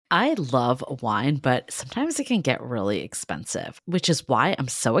I love wine, but sometimes it can get really expensive, which is why I'm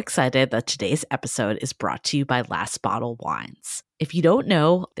so excited that today's episode is brought to you by Last Bottle Wines. If you don't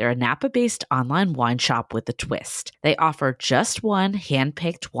know, they're a Napa-based online wine shop with a twist. They offer just one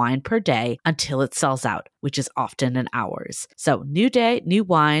hand-picked wine per day until it sells out, which is often in hours. So new day, new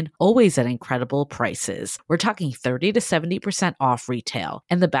wine, always at incredible prices. We're talking 30 to 70% off retail.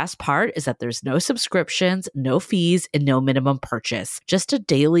 And the best part is that there's no subscriptions, no fees, and no minimum purchase. Just a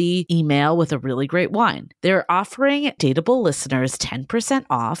daily email with a really great wine. They're offering Dateable listeners 10%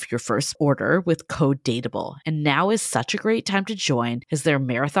 off your first order with code Dateable. And now is such a great time to join as their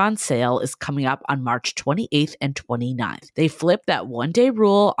marathon sale is coming up on March 28th and 29th. They flip that one-day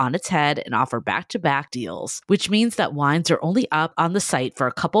rule on its head and offer back-to-back deals, which means that wines are only up on the site for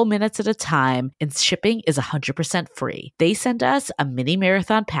a couple minutes at a time and shipping is 100% free. They sent us a mini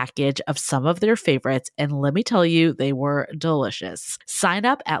marathon package of some of their favorites, and let me tell you, they were delicious. Sign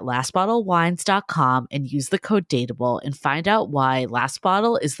up at lastbottlewines.com and use the code Dateable and find out why Last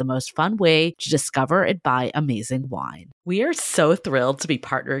Bottle is the most fun way to discover and buy amazing wine. We are so thrilled to be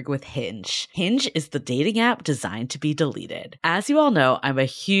partnering with Hinge. Hinge is the dating app designed to be deleted. As you all know, I'm a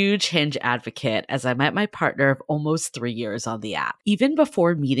huge Hinge advocate as I met my partner of almost 3 years on the app. Even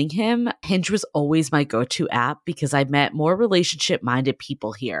before meeting him, Hinge was always my go-to app because I met more relationship-minded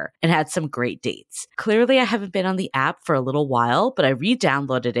people here and had some great dates. Clearly, I haven't been on the app for a little while, but I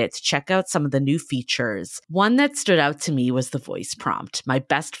re-downloaded it to check out some of the new features. One that stood out to me was the voice prompt, my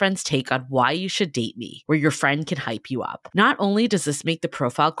best friend's take on why you should date me, where your friend can hype you up. Not only does this make the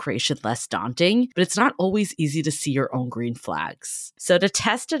profile creation less daunting, but it's not always easy to see your own green flags. So to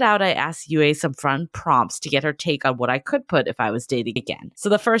test it out, I asked Yue some fun prompts to get her take on what I could put if I was dating again. So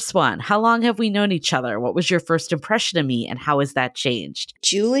the first one, how long have we known each other? What was your first impression of me and how has that changed?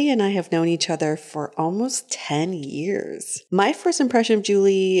 Julie and I have known each other for almost 10 years. My first impression of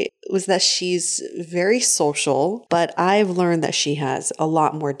Julie was that she's very social, but I've learned that she has a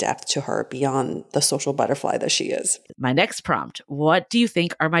lot more depth to her beyond the social butterfly that she is. My next prompt, what do you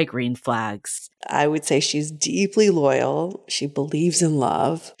think are my green flags? I would say she's deeply loyal. She believes in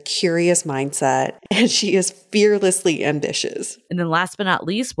love, curious mindset, and she is fearlessly ambitious. And then last but not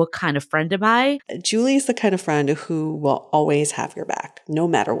least, what kind of friend am I? Julie is the kind of friend who will always have your back, no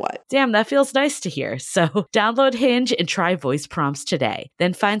matter what. Damn, that feels nice to hear. So download Hinge and try voice prompts today.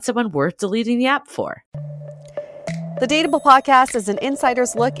 Then find someone worth deleting the app for. The Dateable podcast is an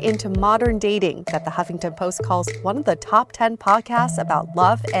insider's look into modern dating that the Huffington Post calls one of the top 10 podcasts about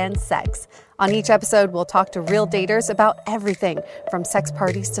love and sex. On each episode, we'll talk to real daters about everything from sex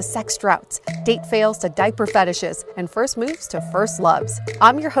parties to sex droughts, date fails to diaper fetishes, and first moves to first loves.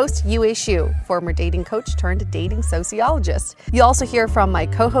 I'm your host, Yue Xu, former dating coach turned dating sociologist. You'll also hear from my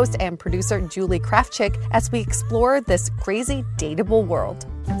co-host and producer, Julie Krafchick, as we explore this crazy dateable world.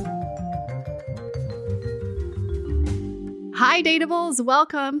 Hi, Dateables.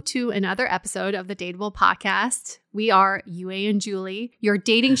 Welcome to another episode of the Dateable podcast. We are Yue and Julie, your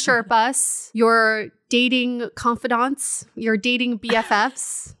dating Sherpas, your dating confidants, your dating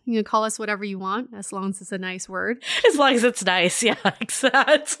BFFs. You can call us whatever you want, as long as it's a nice word. As long as it's nice, yeah,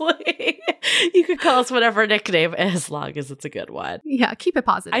 exactly. You could call us whatever nickname, as long as it's a good one. Yeah, keep it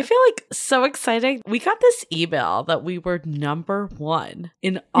positive. I feel like so exciting. We got this email that we were number 1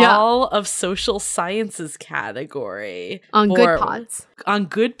 in all of social sciences category. On Good Pods. On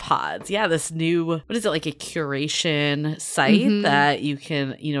Good Pods. Yeah, this new, what is it, like a curation site that you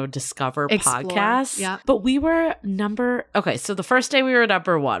can, discover Explore. Podcasts. Yeah. But we were so the first day we were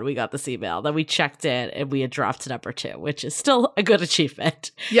number 1, we got this email. Then we checked in and we had dropped to number 2, which is still a good achievement.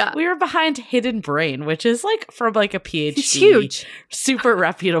 Yeah. We were behind Hidden Brain, which is like from like a PhD. It's huge. Super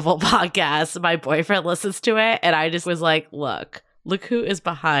reputable podcast. My boyfriend listens to it and I just was like, look who is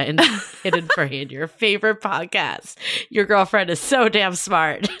behind Hidden Brain, your favorite podcast. Your girlfriend is so damn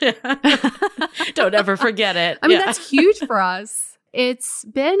smart. Don't ever forget it. I mean, that's huge for us. It's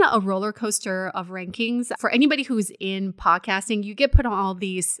been a roller coaster of rankings. For anybody who's in podcasting, you get put on all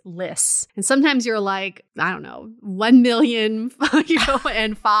these lists. And sometimes you're like, I don't know, 1 million,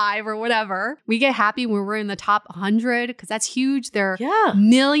 and 5 or whatever. We get happy when we're in the top 100 because that's huge. There are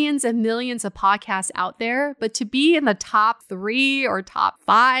millions and millions of podcasts out there. But to be in the top 3 or top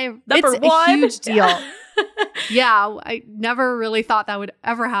 5, Number it's 1. a huge deal. Yeah, I never really thought that would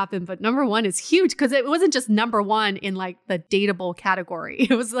ever happen, but number one is huge because it wasn't just number one in like the dateable category.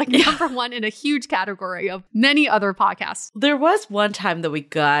 It was like number one in a huge category of many other podcasts. There was one time that we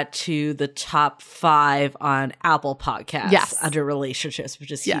got to the top 5 on Apple Podcasts under relationships,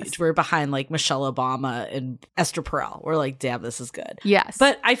 which is huge. We're behind like Michelle Obama and Esther Perel. We're like, damn, this is good. Yes.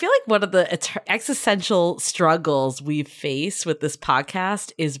 But I feel like one of the existential struggles we face with this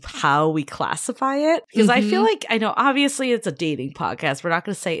podcast is how we classify it. Because I feel like, I know obviously it's a dating podcast. We're not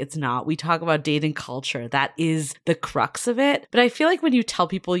going to say it's not. We talk about dating culture. That is the crux of it. But I feel like when you tell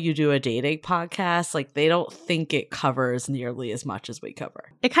people you do a dating podcast, like they don't think it covers nearly as much as we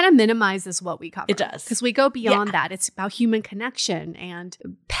cover. It kind of minimizes what we cover. It does. Because we go beyond that. It's about human connection and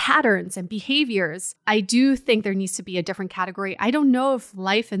patterns and behaviors. I do think there needs to be a different category. I don't know if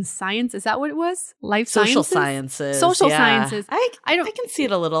life and science, is that what it was? Social sciences. Social sciences. I can see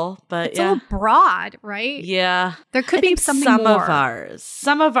it a little, but it's a little broad, right? Yeah. There could be something more.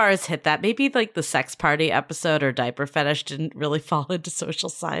 Some of ours hit that. Maybe like the sex party episode or diaper fetish didn't really fall into social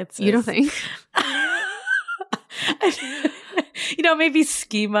sciences. You don't think? Maybe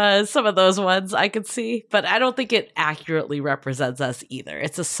schema, some of those ones I could see, but I don't think it accurately represents us either.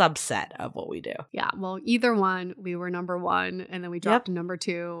 It's a subset of what we do. Yeah, well, either one, we were number one, and then we dropped to number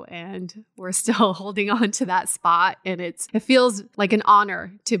 2, and we're still holding on to that spot, and it feels like an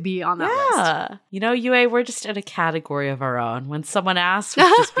honor to be on that list. Yue, we're just in a category of our own. When someone asks, we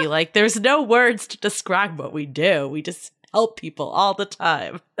just be like, there's no words to describe what we do. We just help people all the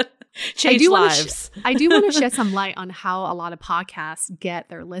time. Change lives. I do want to shed some light on how a lot of podcasts get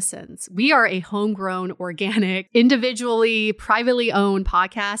their listens. We are a homegrown, organic, individually, privately owned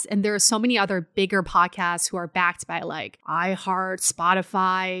podcast. And there are so many other bigger podcasts who are backed by like iHeart,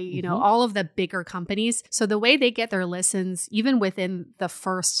 Spotify, all of the bigger companies. So the way they get their listens, even within the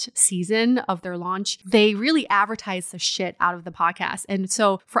first season of their launch, they really advertise the shit out of the podcast. And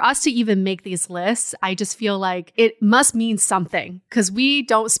so for us to even make these lists, I just feel like it must mean something because we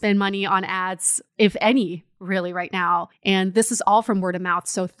don't spend money on ads, if any, really right now. And this is all from word of mouth.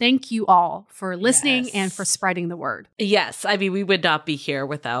 So thank you all for listening and for spreading the word. Yes. I mean, we would not be here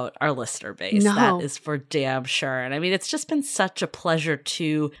without our listener base. No. That is for damn sure. And I mean, it's just been such a pleasure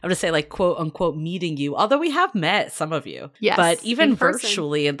to, I'm going to say like quote unquote meeting you, although we have met some of you. Yes. But even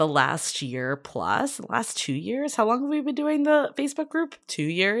virtually in the last year plus, the last 2 years, how long have we been doing the Facebook group? 2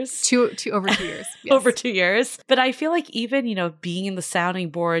 years? Over 2 years. Yes. Over 2 years. But I feel like even, being in the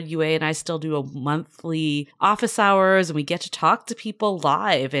sounding board, Yue and I still do a monthly office hours and we get to talk to people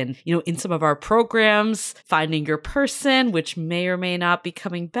live and, in some of our programs, Finding Your Person, which may or may not be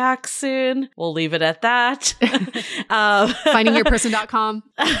coming back soon. We'll leave it at that. Findingyourperson.com.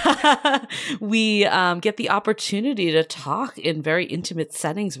 We get the opportunity to talk in very intimate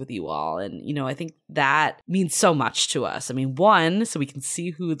settings with you all. And, I think that means so much to us. I mean, one, so we can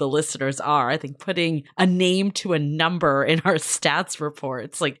see who the listeners are. I think putting a name to a number in our stats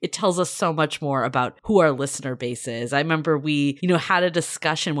reports, like it tells us so much more about who our listener base is. I remember we, had a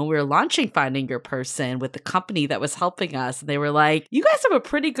discussion when we were launching Finding Your Person with the company that was helping us. They were like, you guys have a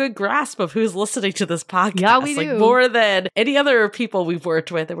pretty good grasp of who's listening to this podcast. Yeah, we do. More than any other people we've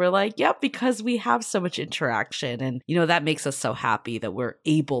worked with. And we're like, yep, because we have so much interaction. And, that makes us so happy that we're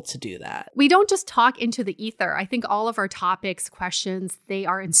able to do that. We don't just talk into the ether. I think all of our topics, questions, they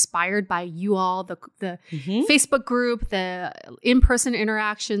are inspired by you all, the Facebook group, the in-person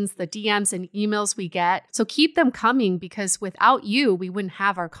interactions, the DMs and emails we get. So keep them coming because without you, we wouldn't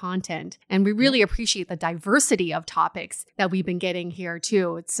have our content. And we really appreciate the diversity of topics that we've been getting here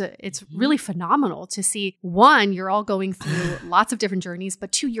too. It's really phenomenal to see, one, you're all going through lots of different journeys,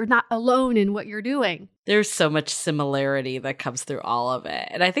 but two, you're not alone in what you're doing. There's so much similarity that comes through all of it.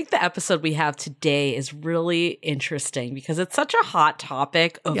 And I think the episode we have today is really interesting because it's such a hot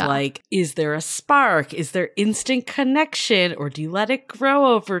topic of like, is there a spark? Is there instant connection? Or do you let it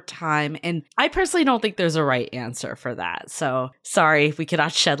grow over time? And I personally don't think there's a right answer for that. So sorry, we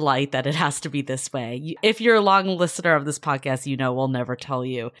cannot shed light that it has to be this way. If you're a long listener of this podcast, we'll never tell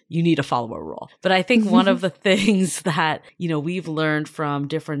you need to follow a rule. But I think one of the things that, we've learned from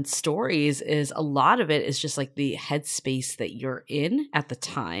different stories is a lot of it is just like the headspace that you're in at the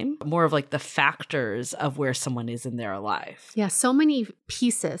time, more of like the factors of where someone is in their life. Yeah, so many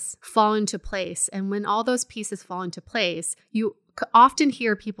pieces fall into place. And when all those pieces fall into place, you often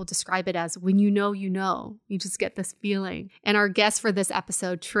hear people describe it as when you just get this feeling. And our guest for this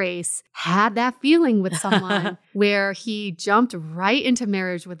episode, Trace, had that feeling with someone where he jumped right into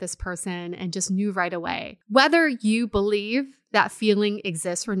marriage with this person and just knew right away. Whether you believe that feeling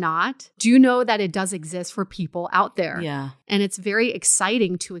exists or not, do know that it does exist for people out there. Yeah. And it's very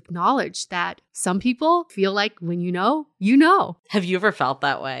exciting to acknowledge that some people feel like when you know, you know. Have you ever felt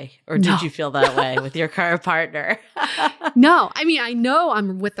that way? Or No. did you feel that way with your current partner? No, I mean, I know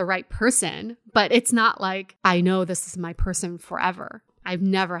I'm with the right person, but it's not like I know this is my person forever. I've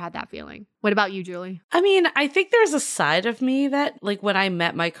never had that feeling. What about you, Julie? I mean, I think there's a side of me that, like, when I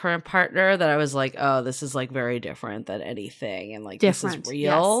met my current partner, that I was like, oh, this is, like, very different than anything. And, like, this is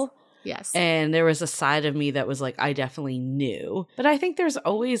real. Yes. And there was a side of me that was like, I definitely knew. But I think there's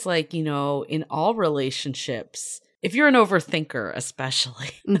always, like, you know, in all relationships, if you're an overthinker,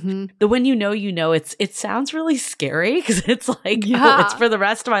 especially, the when you know, it sounds really scary because it's like, oh, it's for the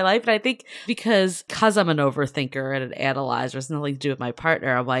rest of my life. And I think because I'm an overthinker and an analyzer, it's nothing to do with my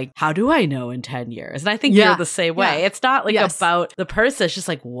partner. I'm like, how do I know in 10 years? And I think you're the same way. It's not like about the person. It's just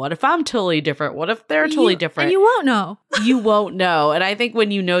like, what if I'm totally different? What if they're totally different? And you won't know. You won't know. And I think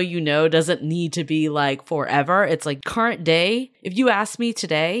when you know doesn't need to be like forever. It's like current day. If you ask me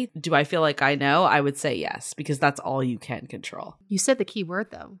today, do I feel like I know? I would say yes, because that's all you can control. You said the key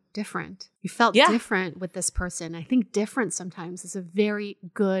word though, different. You felt different with this person. I think different sometimes is a very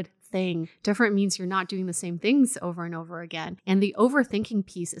good thing. Different means you're not doing the same things over and over again. And the overthinking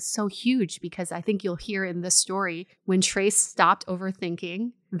piece is so huge because I think you'll hear in this story when Trace stopped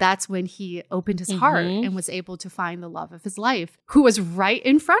overthinking, that's when he opened his heart and was able to find the love of his life, who was right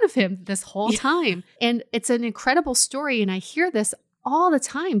in front of him this whole time. And it's an incredible story. And I hear this all the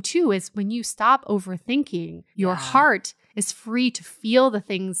time too, is when you stop overthinking, your heart is free to feel the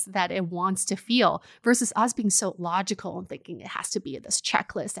things that it wants to feel versus us being so logical and thinking it has to be this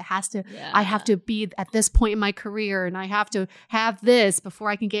checklist. It has to, I have to be at this point in my career and I have to have this before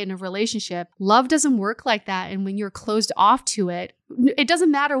I can get in a relationship. Love doesn't work like that. And when you're closed off to it, it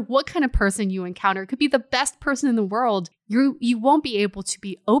doesn't matter what kind of person you encounter. It could be the best person in the world. You won't be able to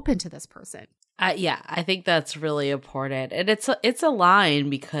be open to this person. I think that's really important. And it's a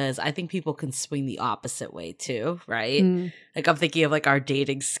line because I think people can swing the opposite way too, right? Like I'm thinking of like our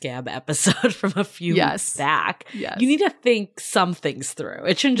dating scam episode from a few weeks back. You need to think some things through.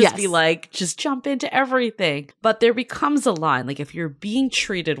 It shouldn't just be like, just jump into everything. But there becomes a line. Like if you're being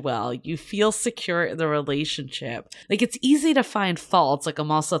treated well, you feel secure in the relationship. Like it's easy to find faults. Like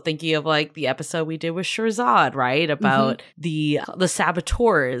I'm also thinking of like the episode we did with Shirzad, right? About the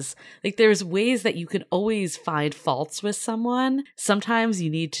saboteurs. Like there's ways that you can always find faults with someone. Sometimes you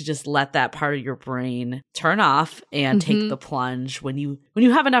need to just let that part of your brain turn off and take the plunge when you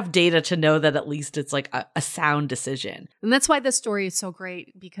have enough data to know that at least it's like a sound decision. And that's why this story is so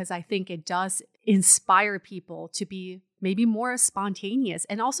great, because I think it does inspire people to be maybe more spontaneous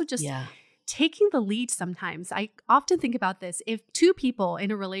and also just taking the lead sometimes. I often think about this. If two people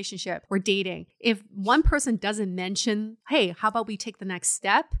in a relationship were dating, if one person doesn't mention, hey, how about we take the next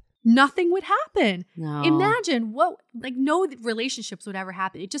step? Nothing would happen. No. Imagine no relationships would ever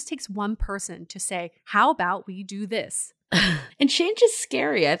happen. It just takes one person to say, how about we do this? And change is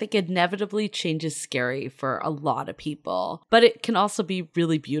scary. I think inevitably change is scary for a lot of people, but it can also be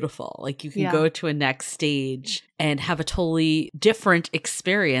really beautiful. Like you can go to a next stage and have a totally different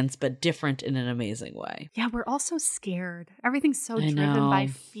experience, but different in an amazing way. Yeah, we're also scared. Everything's so driven by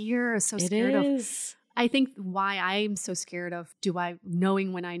fear. So scared of. I think why I'm so scared of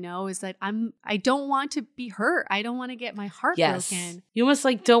knowing when I know is that I don't want to be hurt. I don't want to get my heart broken. You almost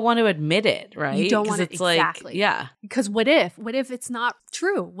like don't want to admit it, right? You don't want to, exactly. Like, because what if it's not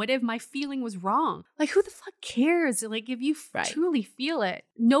true? What if my feeling was wrong? Like who the fuck cares? Like if you truly feel it,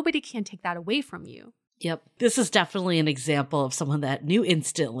 nobody can take that away from you. Yep. This is definitely an example of someone that knew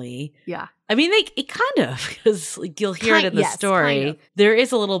instantly. Yeah. I mean, it kind of, because like you'll hear it in the story. Kind of. There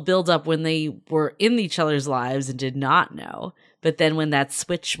is a little buildup when they were in each other's lives and did not know. But then when that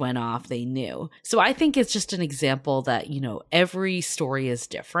switch went off, they knew. So I think it's just an example that, you know, every story is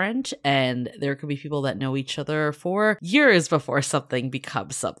different. And there could be people that know each other for years before something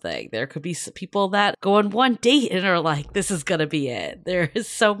becomes something. There could be people that go on one date and are like, this is going to be it. There is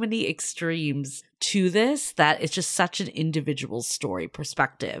so many extremes to this that it's just such an individual story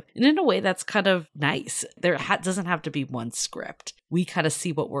perspective. And in a way that's kind of nice. There doesn't have to be one script. We kind of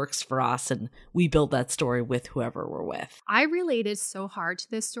see what works for us and we build that story with whoever we're with. I related so hard to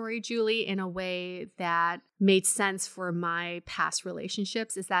this story, Julie, in a way that made sense for my past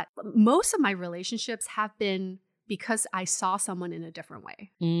relationships, is that most of my relationships have been because I saw someone in a different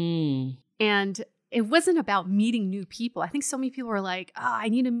way. And it wasn't about meeting new people. I think so many people are like, oh, I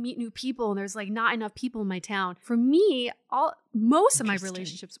need to meet new people. And there's like not enough people in my town. For me, most of my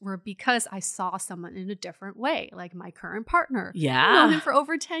relationships were because I saw someone in a different way, like my current partner. Yeah. I've known him for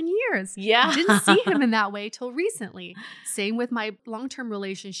over 10 years. Yeah. I didn't see him in that way till recently. Same with my long-term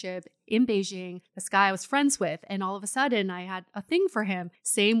relationship in Beijing, this guy I was friends with, and all of a sudden I had a thing for him.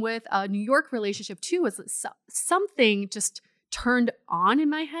 Same with a New York relationship too, was something just turned on in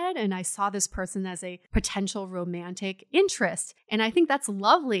my head and I saw this person as a potential romantic interest. And I think that's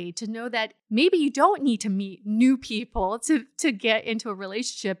lovely to know that maybe you don't need to meet new people to get into a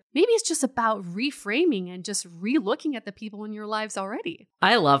relationship. Maybe it's just about reframing and just re-looking at the people in your lives already.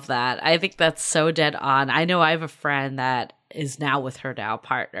 I love that. I think that's so dead on. I know I have a friend that is now with her now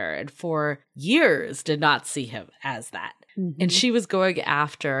partner and for years did not see him as that. Mm-hmm. And she was going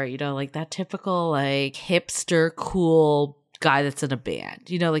after, like that typical like hipster cool guy that's in a band,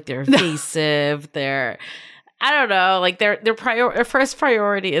 like they're evasive, they're, I don't know, like their first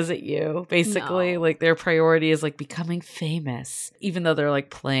priority isn't you, basically. No. Like their priority is like becoming famous, even though they're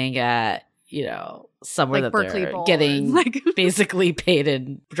like playing at, somewhere like that Berkeley they're Bowl getting like basically paid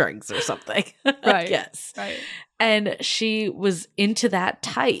in drinks or something. Right. Yes. Right. And she was into that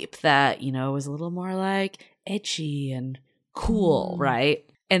type that, was a little more like edgy and cool, right?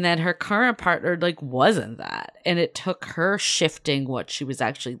 And then her current partner like wasn't that. And it took her shifting what she was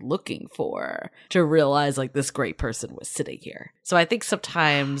actually looking for to realize like this great person was sitting here. So I think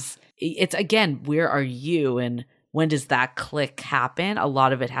sometimes it's, again, where are you and when does that click happen? A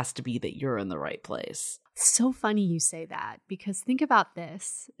lot of it has to be that you're in the right place. So funny you say that, because think about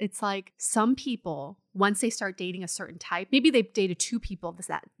this. It's like some people, once they start dating a certain type, maybe they've dated two people of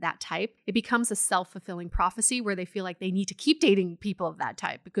that type, it becomes a self-fulfilling prophecy where they feel like they need to keep dating people of that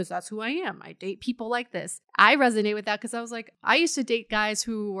type because that's who I am. I date people like this. I resonate with that because I was like, I used to date guys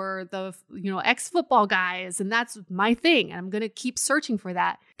who were the, ex-football guys, and that's my thing. And I'm going to keep searching for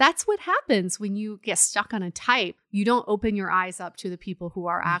that. That's what happens when you get stuck on a type. You don't open your eyes up to the people who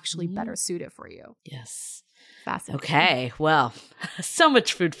are actually better suited for you. Yes. Fascinating. Okay, well, so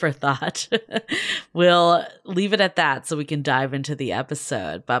much food for thought. We'll leave it at that so we can dive into the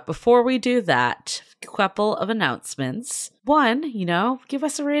episode. But before we do that, a couple of announcements. One, give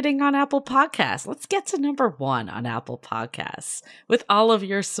us a rating on Apple Podcasts. Let's get to number 1 on Apple Podcasts with all of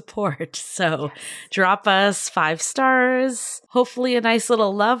your support. So drop us 5 stars, hopefully a nice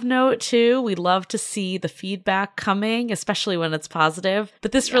little love note too. We love to see the feedback coming, especially when it's positive.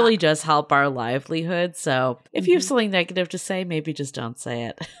 But this really does help our livelihood. So if you have something negative to say, maybe just don't say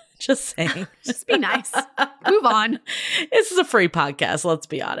it. Just saying. Just be nice. Move on. This is a free podcast, let's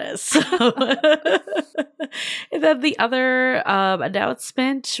be honest. And then the other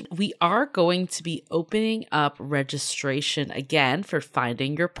announcement, we are going to be opening up registration again for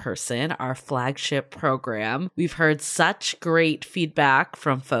Finding Your Person, our flagship program. We've heard such great feedback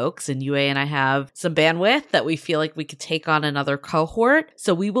from folks, and Yue and I have some bandwidth that we feel like we could take on another cohort.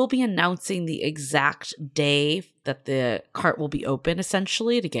 So we will be announcing the exact day that the cart will be open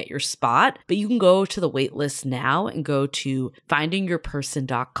essentially to get your spot. But you can go to the waitlist now and go to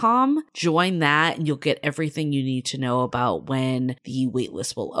findingyourperson.com, join that, and you'll get everything you need to know about when the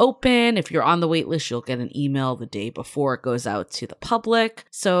waitlist will open. If you're on the waitlist, you'll get an email the day before it goes out to the public.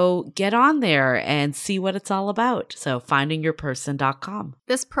 So get on there and see what it's all about. So findingyourperson.com.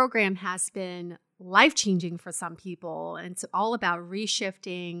 This program has been life-changing for some people. And it's all about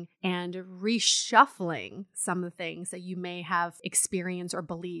reshifting and reshuffling some of the things that you may have experienced or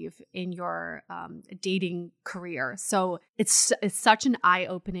believe in your dating career. So it's such an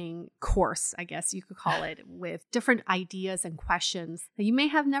eye-opening course, I guess you could call it, with different ideas and questions that you may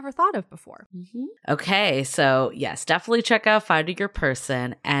have never thought of before. Mm-hmm. Okay, so yes, definitely check out Finding Your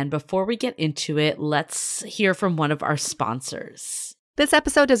Person. And before we get into it, let's hear from one of our sponsors. This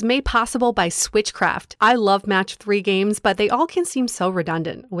episode is made possible by Switchcraft. I love Match 3 games, but they all can seem so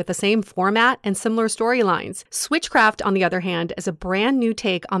redundant with the same format and similar storylines. Switchcraft, on the other hand, is a brand new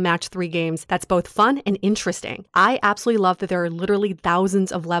take on Match 3 games that's both fun and interesting. I absolutely love that there are literally thousands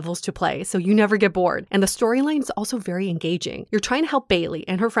of levels to play, so you never get bored. And the storyline is also very engaging. You're trying to help Bailey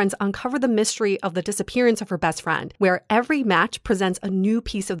and her friends uncover the mystery of the disappearance of her best friend, where every match presents a new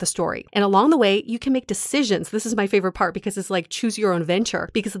piece of the story. And along the way, you can make decisions. This is my favorite part because it's like choose your own on venture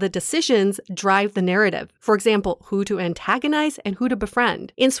because the decisions drive the narrative. For example, who to antagonize and who to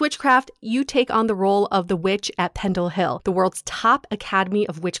befriend. In Switchcraft, you take on the role of the witch at Pendle Hill, the world's top academy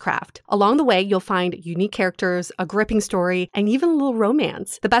of witchcraft. Along the way, you'll find unique characters, a gripping story, and even a little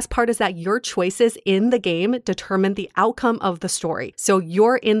romance. The best part is that your choices in the game determine the outcome of the story, so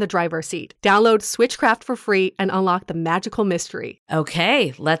you're in the driver's seat. Download Switchcraft for free and unlock the magical mystery.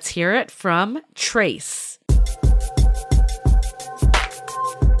 Okay, let's hear it from Trace.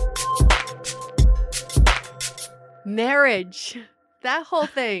 Marriage. That whole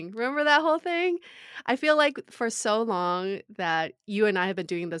thing. Remember that whole thing? I feel like for so long that you and I have been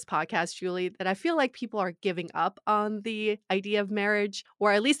doing this podcast, Julie, that I feel like people are giving up on the idea of marriage,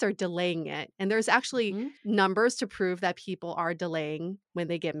 or at least are delaying it. And there's actually numbers to prove that people are delaying when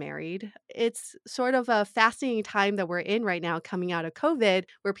they get married. It's sort of a fascinating time that we're in right now coming out of COVID,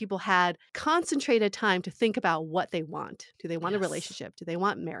 where people had concentrated time to think about what they want. Do they want a relationship? Do they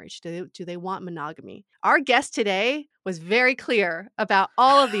want marriage? Do they want monogamy? Our guest today was very clear about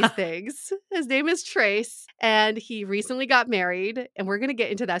all of these things. His name is Trace, and he recently got married. And we're going to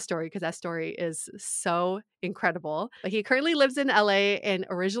get into that story because that story is so incredible. But he currently lives in LA and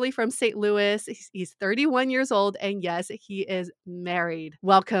originally from St. Louis. He's 31 years old. And yes, he is married.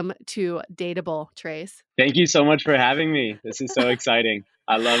 Welcome to Dateable, Trace. Thank you so much for having me. This is so exciting.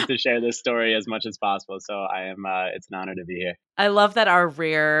 I love to share this story as much as possible. So I am, it's an honor to be here. I love that our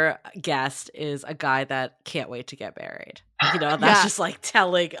rare guest is a guy that can't wait to get married. You know, that's just like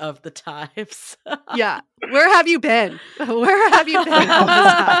telling of the times. Yeah. Where have you been? Where have you been all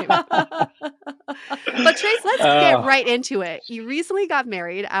this time? But Trace, let's get right into it. You recently got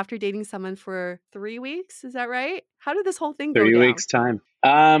married after dating someone for 3 weeks. Is that right? How did this whole thing go down? 3 weeks time.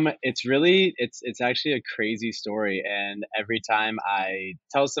 It's actually a crazy story. And every time I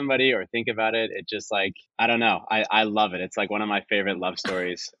tell somebody or think about it, it just like, I don't know. I love it. It's like one of my favorite love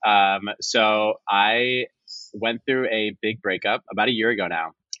stories. So I went through a big breakup about a year ago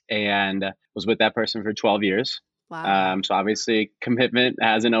now and was with that person for 12 years. Wow. So obviously commitment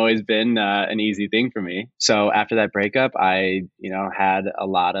hasn't always been an easy thing for me. So after that breakup, I, had a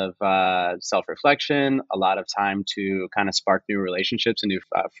lot of self-reflection, a lot of time to kind of spark new relationships and new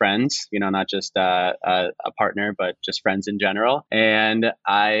friends, not just a partner, but just friends in general. And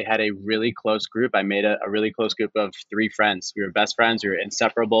I had a really close group. I made a really close group of 3 friends. We were best friends. We were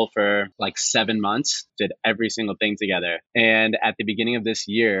inseparable for like 7 months, did every single thing together. And at the beginning of this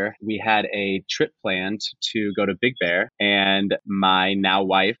year, we had a trip planned to go to Big Bear, and my now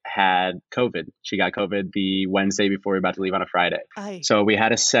wife had COVID. She got COVID the Wednesday before we were about to leave on a Friday. Aye. So we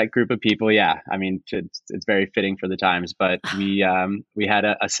had a set group of people. Yeah, I mean, it's very fitting for the times, but we had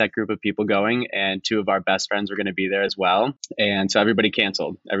a set group of people going, and 2 of our best friends were going to be there as well. And so everybody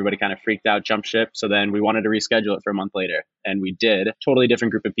canceled. Everybody kind of freaked out, jumped ship. So then we wanted to reschedule it for a month later, and we did. Totally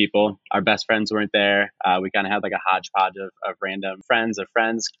different group of people. Our best friends weren't there. We kind of had like a hodgepodge of random friends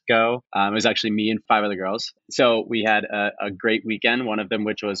go. It was actually me and 5 other girls. So we had a great weekend, one of them,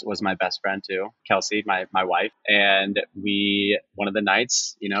 which was my best friend too, Kelsey, my wife. And one of the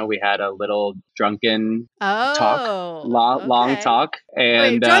nights, we had a little drunken talk, long talk.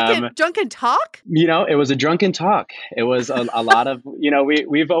 And wait, drunken talk? It was a drunken talk. It was a lot of,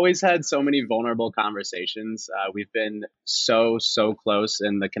 we've always had so many vulnerable conversations. We've been so close,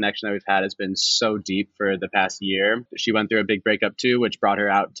 and the connection that we've had has been so deep for the past year. She went through a big breakup too, which brought her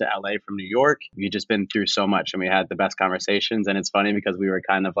out to LA from New York. We've just been through so much, and we had the best conversations. And it's funny because we were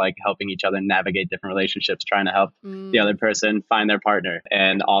kind of like helping each other navigate different relationships, trying to help the other person find their partner.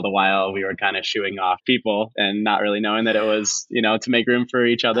 And all the while we were kind of shooing off people and not really knowing that it was, to make room for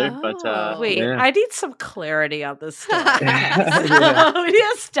each other. But wait, yeah. I need some clarity on this story. We need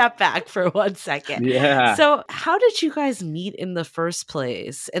to step back for 1 second. Yeah. So how did you guys meet in the first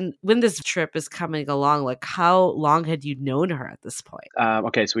place? And when this trip is coming along, like how long had you known her at this point?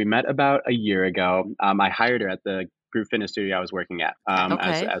 Okay, so we met about a year ago. I hired her at the group fitness studio I was working at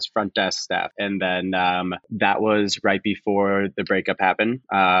as front desk staff. And then that was right before the breakup happened.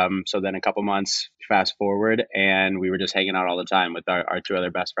 So then a couple months fast forward, and we were just hanging out all the time with our 2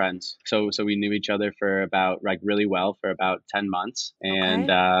 other best friends. So we knew each other for about really well for about 10 months.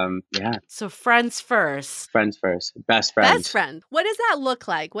 And yeah. So friends first. Best friends. Best friend. What does that look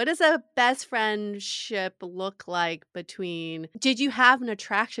like? What does a best friendship look like between, did you have an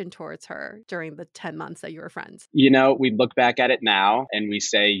attraction towards her during the 10 months that you were friends? we look back at it now and we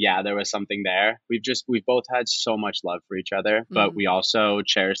say, yeah, there was something there. We've both had so much love for each other, but we also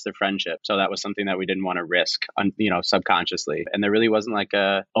cherish the friendship. So that was something that we didn't want to risk, subconsciously. And there really wasn't like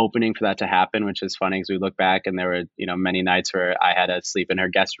a opening for that to happen, which is funny because we look back and there were, many nights where I had to sleep in her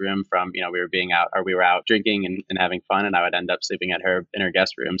guest room from, we were out drinking and having fun, and I would end up sleeping in her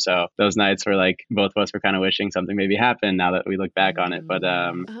guest room. So those nights were like, both of us were kind of wishing something maybe happened now that we look back on it. But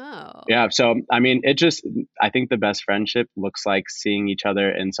yeah, so I mean, I think the best friendship looks like seeing each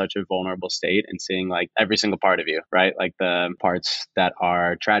other in such a vulnerable state and seeing like every single part of you, right? Like the parts that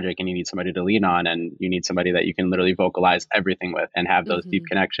are tragic and you need somebody to lean on, and you need somebody that you can literally vocalize everything with and have those deep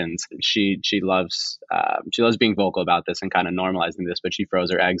connections. She loves being vocal about this and kind of normalizing this, but she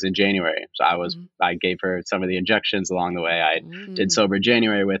froze her eggs in January. So I gave her some of the injections along the way. I did sober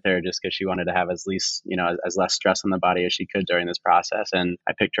January with her just because she wanted to have as less stress on the body as she could during this process. And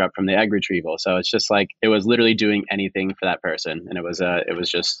I picked her up from the egg retrieval. So it's just like, it was literally doing anything for that person. And it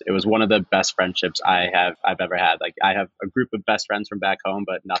was one of the best friendships I've ever had. Like, I have a group of best friends from back home,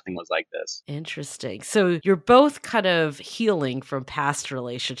 but nothing was like this. Interesting. So you're both kind of healing from past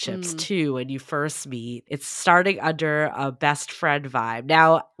relationships too. When you first meet, it's starting under a best friend vibe.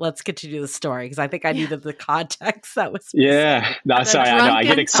 Now let's continue the story, because I think I needed the context that was missing. Yeah. No, sorry. I know. I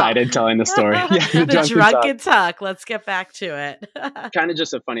get excited telling the story. Yeah, the drunken talk. Let's get back to it. Kind of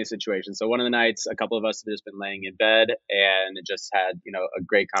just a funny situation. So one of the nights, a couple of us have just been laying in bed and just had, a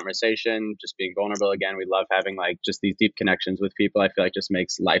great conversation, just being vulnerable again. We love having like just these deep connections with people. I feel like just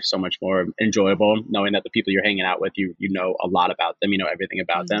makes life so much more enjoyable, knowing that the people you're hanging out with, you know a lot about them, you know everything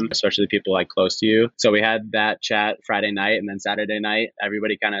about them, especially the people like close to you. So we had that chat Friday night, and then Saturday night,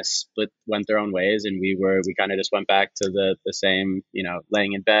 everybody kind of went their own ways, and we kind of just went back to the same,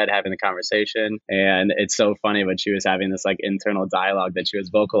 laying in bed, having the conversation. And it's so funny when she was having this like internal dialogue that she was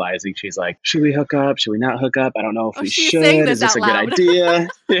vocalizing. She's like, should we hook up? Should we not hook up? I don't know if we should. Is this a good idea?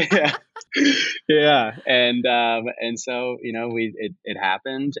 Yeah. Yeah. And so, it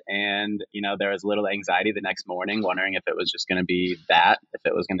happened, and, there was a little anxiety the next morning, wondering if it was just going to be that, if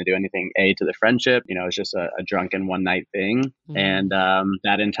it was going to do anything to the friendship. It was just a drunken one night thing. And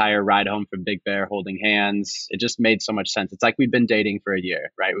that entire ride home from Big Bear holding hands, it just made so much sense. It's like we'd been dating for a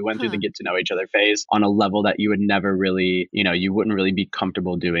year, right? We went through the get to know each other phase on a level that you would never really, you wouldn't really be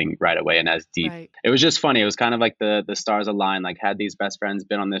comfortable doing right away and as deep. Right. It was just funny. It was kind of like the stars aligned. Like, had these best friends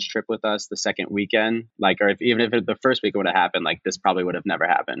been on this trip with us the second weekend, like, or even if the first week would have happened, like, this probably would have never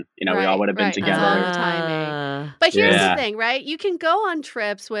happened. We all would have been together. All the timing. But here's the thing, right? You can go on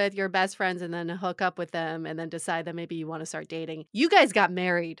trips with your best friends and then hook up with them and then decide that maybe you want to start dating. You guys got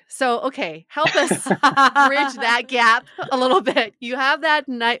married. So, okay, help us bridge that gap a little bit. You have that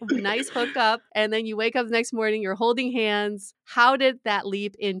nice hookup, and then you wake up the next morning, you're holding hands. How did that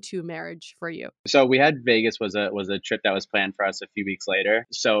leap into marriage for you? So we had Vegas was a trip that was planned for us a few weeks later.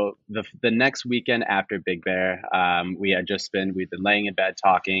 So the next weekend after Big Bear, we'd been laying in bed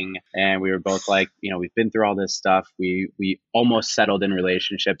talking, and we were both like, we've been through all this stuff. We almost settled in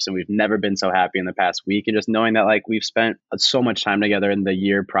relationships, and we've never been so happy in the past week. And just knowing that like we've spent so much time together in the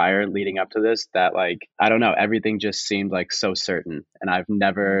year prior leading up to this, that like, I don't know, everything just seemed like so certain. And I've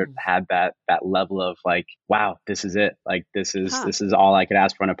never had that level of like, wow, this is it. Like, this is all I could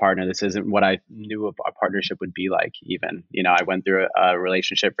ask for in a partner. This isn't what I knew a partnership would be like, even. I went through a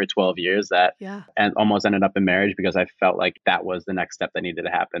relationship for 12 years and almost ended up in marriage because I felt like that was the next step that needed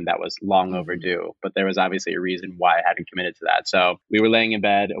to happen. That was long overdue. But there was obviously a reason why I hadn't committed to that. So we were laying in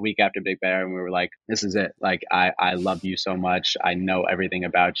bed a week after Big Bear, and we were like, this is it. Like, I love you so much. I know everything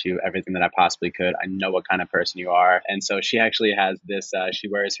about you, everything that I possibly could. I know what kind of person you are. And so she actually has this, she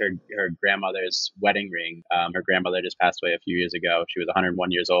wears her grandmother's wedding ring. Her grandmother just passed away a few years ago. She was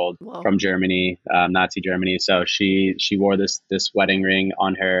 101 years old. Whoa. From Germany, Nazi Germany. So she wore this wedding ring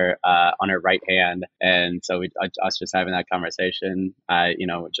on her right hand. And so us just having that conversation,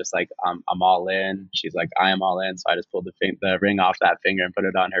 just like, I'm all in. She's like, I am all in. So I just pulled the ring off that finger and put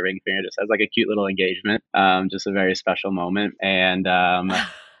it on her ring finger. Just as like a cute little engagement. Just a very special moment. And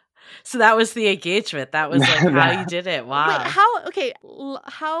so that was the engagement. That was like how you did it. Wow. Wait,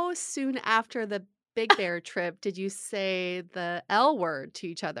 how soon after the Big Bear trip did you say the L word to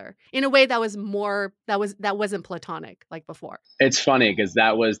each other in a way that wasn't platonic like before? It's funny because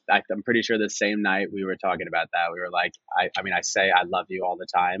I'm pretty sure the same night we were talking about that. We were like, I say I love you all the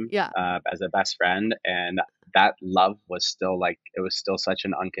time, as a best friend. And that love was still like, it was still such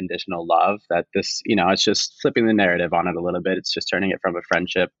an unconditional love that this, it's just flipping the narrative on it a little bit. It's just turning it from a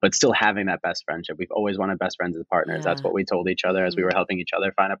friendship, but still having that best friendship. We've always wanted best friends as partners. Yeah. That's what we told each other as we were helping each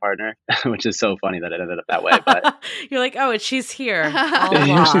other find a partner, which is so funny that it ended up that way. But you're like, oh, and she's here all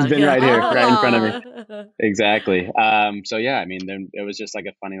along. She's been right here, right in front of me. Exactly. So yeah, I mean, then it was just like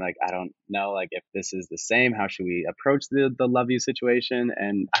a funny, like, I don't know, like if this is the same, how should we approach the love you situation?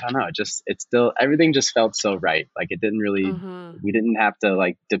 And I don't know, it's still, everything just felt so right. Like it didn't really, we didn't have to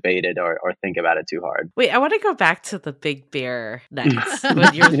like debate it or think about it too hard. Wait, I want to go back to the Big Bear nights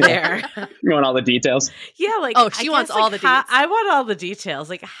when you're there. You want all the details? Yeah, like, oh, she wants all the details. I want all the details.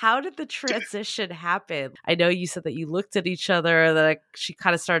 Like, how did the transition happen? I know you said that you looked at each other, that she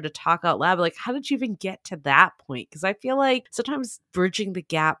kind of started to talk out loud. But like, how did you even get to that point? Because I feel like sometimes bridging the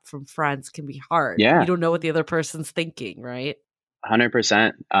gap from friends can be hard. Yeah. You don't know what the other person's thinking, right?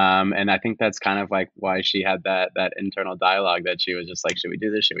 100%. And I think that's kind of like why she had that internal dialogue that she was just like, should we do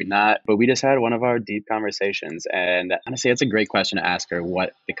this? Should we not? But we just had one of our deep conversations. And honestly, it's a great question to ask her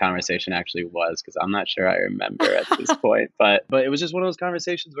what the conversation actually was, because I'm not sure I remember at this point. But it was just one of those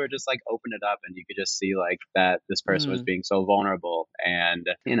conversations where it just like opened it up and you could just see like that this person was being so vulnerable. And,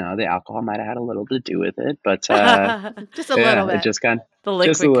 the alcohol might have had a little to do with it, but just a little bit. It just kind of the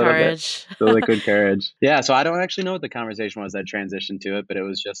liquid courage. The liquid courage. Yeah. So I don't actually know what the conversation was that transitioned to it, but it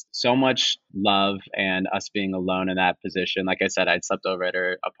was just so much love and us being alone in that position. Like I said, I'd slept over at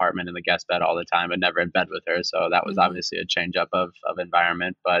her apartment in the guest bed all the time, but never in bed with her. So that was obviously a change up of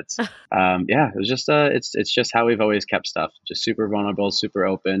environment. But it was just it's just how we've always kept stuff. Just super vulnerable, super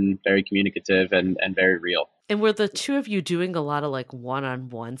open, very communicative, and very real. And were the two of you doing a lot of like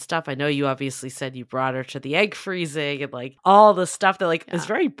one-on-one stuff? I know you obviously said you brought her to the egg freezing and like all the stuff that like is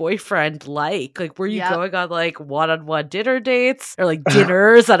very boyfriend-like. Like, were you going on like one-on-one dinner dates or like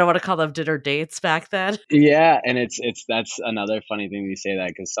dinners? I don't want to call them dinner dates back then. Yeah, and that's another funny thing you say that,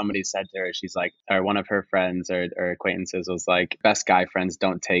 because somebody said to her, she's like, or one of her friends or acquaintances was like, best guy friends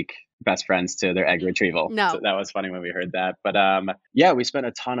don't take best friends to their egg retrieval. No. So that was funny when we heard that. But we spent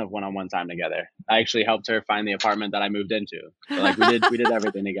a ton of one-on-one time together. I actually helped her find the apartment that I moved into. So like we did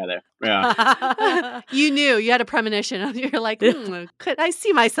everything together. Yeah. You knew, you had a premonition. You're like, could I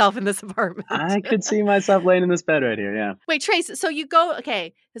see myself in this apartment? I could see myself laying in this bed right here. Yeah. Wait, Trace, so you go,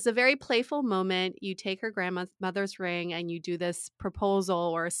 okay, it's a very playful moment. You take her grandmother's ring and you do this proposal,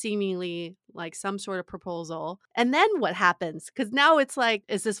 or seemingly like some sort of proposal. And then what happens? Because now it's like,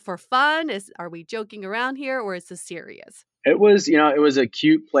 is this for fun? Are we joking around here, or is this serious? It was, it was a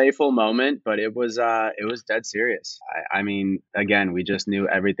cute, playful moment, but it was dead serious. I mean, again, we just knew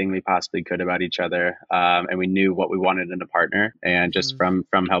everything we possibly could about each other, and we knew what we wanted in a partner, and just from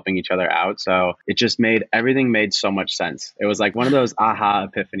helping each other out. So it just everything made so much sense. It was like one of those aha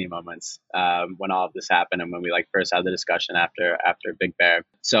epiphany moments when all of this happened, and when we like first had the discussion after Big Bear.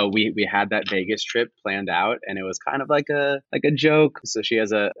 So we had that Vegas trip planned out, and it was kind of like a joke. So she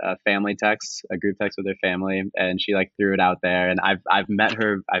has a family text, a group text with her family, and she like threw it out there. And I've met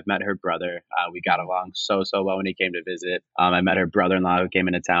her brother. We got along so well when he came to visit. I met her brother-in-law who came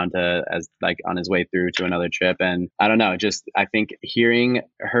into town as on his way through to another trip. And I don't know, just I think hearing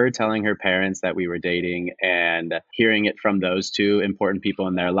her telling her parents that we were dating and hearing it from those two important people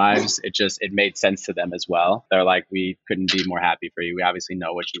in their lives, it made sense to them as well. They're like, we couldn't be more happy for you. We obviously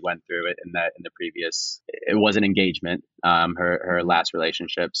know what she went through in the previous. It was an engagement, her last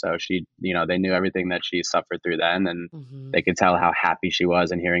relationship. So she, they knew everything that she suffered through then, and they could tell how happy she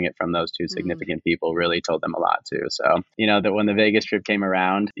was, and hearing it from those two significant people really told them a lot too. So, that when the Vegas trip came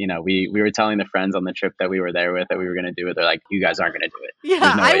around, we were telling the friends on the trip that we were there with that we were going to do it. They're like, you guys aren't going to do it.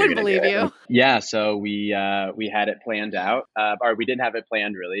 Yeah, I wouldn't believe you. Yeah. So we had it planned out, or we didn't have it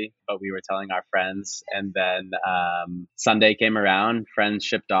planned really, but we were telling our friends. And then Sunday came around, friends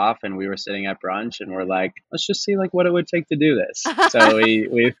shipped off, and we were sitting at brunch, and we're like, let's just see like what it would take to do this. So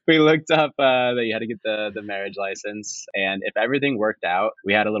we looked up that you had to get the marriage license. And if everything worked out,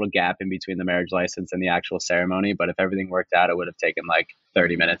 we had a little gap in between the marriage license and the actual ceremony. But if everything worked out, it would have taken like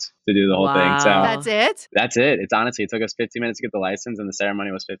 30 minutes to do the whole thing. So that's it? That's it. It's honestly, it took us 15 minutes to get the license, and the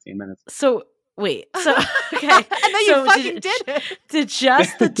ceremony was 15 minutes. So wait, so okay. And then you fucking did it. Did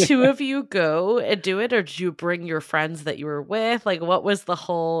just the two of you go and do it, or did you bring your friends that you were with? Like, what was the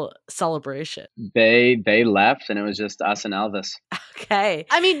whole celebration? They left, and it was just us and Elvis. Okay.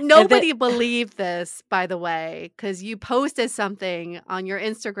 I mean, nobody believed this, by the way, because you posted something on your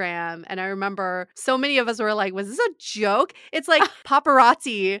Instagram, and I remember so many of us were like, was this a joke? It's like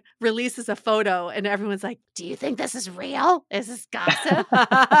paparazzi releases a photo, and everyone's like, do you think this is real? Is this gossip?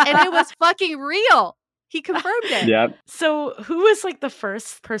 And it was fucking real. He confirmed it. Yep. So who was like the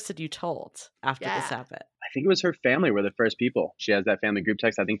first person you told after this happened? I think it was her family were the first people. She has that family group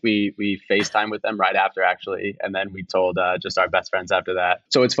text. I think we FaceTime with them right after, actually. And then we told just our best friends after that.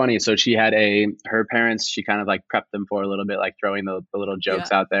 So it's funny. So she had her parents, she kind of like prepped them for a little bit, like throwing the little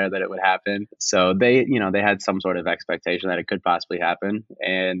jokes out there that it would happen. So they had some sort of expectation that it could possibly happen.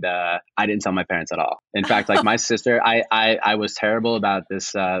 And I didn't tell my parents at all. In fact, like my sister, I was terrible about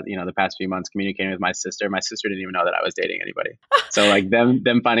this, the past few months communicating with my sister. My sister didn't even know that I was dating anybody. So like them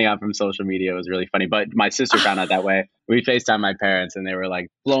finding out from social media was really funny. But my sister found out that way. We FaceTimed my parents and they were like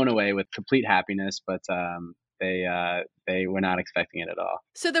blown away with complete happiness, but they were not expecting it at all.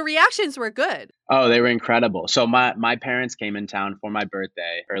 So the reactions were good. Oh, they were incredible. So my parents came in town for my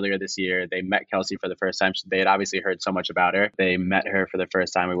birthday earlier this year. They met Kelsey for the first time. They had obviously heard so much about her. They met her for the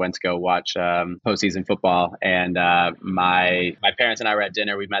first time. We went to go watch postseason football. And my parents and I were at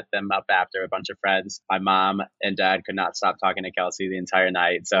dinner. We met them up after, a bunch of friends. My mom and dad could not stop talking to Kelsey the entire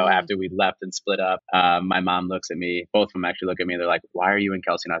night. So after we left and split up, my mom looks at me. Both of them actually look at me. They're like, why are you and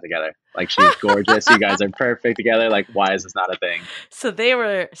Kelsey not together? Like, she's gorgeous. You guys are perfect together. Like, why is this not a thing? So they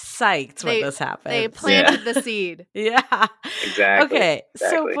were psyched when this happened. They planted the seed. Yeah. Exactly. Okay.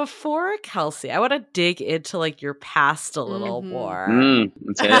 Exactly. So before Kelsey, I want to dig into like your past a little more.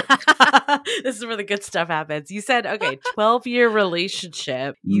 That's it. This is where the good stuff happens. You said, 12-year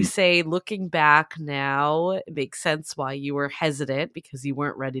relationship. You say, looking back now, it makes sense why you were hesitant because you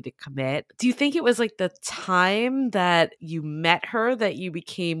weren't ready to commit. Do you think it was like the time that you met her that you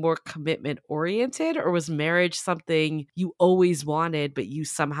became more commitment oriented, or was marriage something you always wanted, but you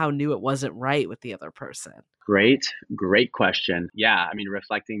somehow knew it wasn't right with the other person? Great question. Yeah. I mean,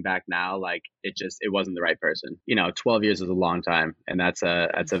 reflecting back now, like it wasn't the right person. 12 years is a long time. And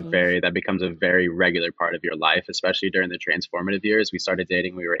that becomes a very regular part of your life, especially during the transformative years. We started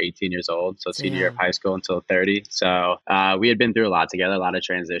dating, we were 18 years old. So senior year of high school until 30. So we had been through a lot together, a lot of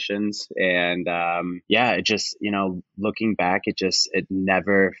transitions. And it just, looking back, it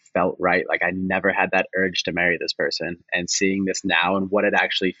never felt right. Like I never had that urge to marry this person. And seeing this now and what it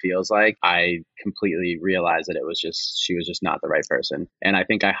actually feels like, I completely realized that she was just not the right person. And I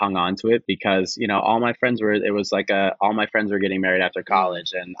think I hung on to it because, all my friends were getting married after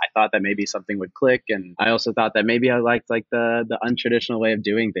college, and I thought that maybe something would click. And I also thought that maybe I liked like the untraditional way of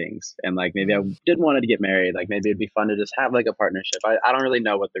doing things. And like, maybe I didn't want to get married. Like maybe it'd be fun to just have like a partnership. I don't really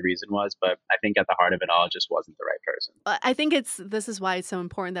know what the reason was, but I think at the heart of it all, it just wasn't the right person. I think this is why it's so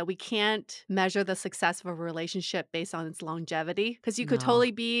important that we can't measure the success of a relationship based on its longevity, because you could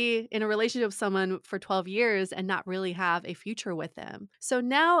totally be in a relationship with someone for 12 years and not really have a future with them. So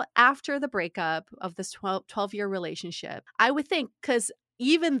now after the breakup of this 12-year relationship, I would think, because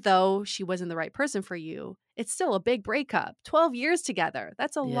even though she wasn't the right person for you, it's still a big breakup. 12 years together.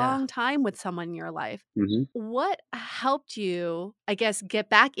 That's a long time with someone in your life. Mm-hmm. What helped you, I guess, get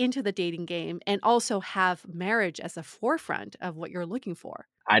back into the dating game and also have marriage as a forefront of what you're looking for?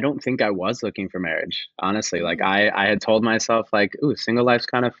 I don't think I was looking for marriage, honestly. Like I had told myself like, ooh, single life's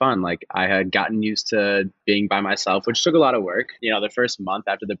kind of fun. Like I had gotten used to being by myself, which took a lot of work. The first month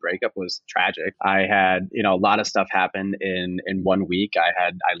after the breakup was tragic. I had, a lot of stuff happen in 1 week.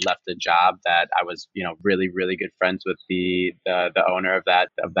 I left a job that I was, really, really good friends with the owner of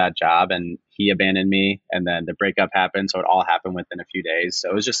that job, and he abandoned me. And then the breakup happened. So it all happened within a few days. So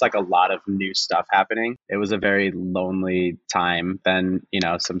it was just like a lot of new stuff happening. It was a very lonely time. Then,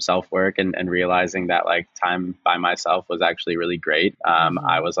 some self-work and realizing that like time by myself was actually really great.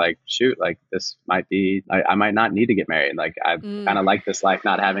 I was like, shoot, like this might be, I might not need to get married. Like I kind of like this life,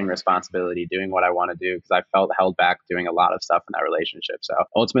 not having responsibility, doing what I want to do, because I felt held back doing a lot of stuff in that relationship. So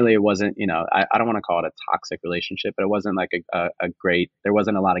ultimately it wasn't, I don't want to call it a toxic relationship, but it wasn't like a great, there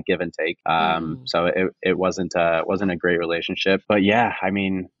wasn't a lot of give and take. So it wasn't a great relationship, but yeah, I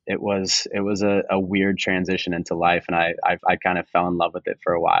mean, it was a weird transition into life, and I kind of fell in love with it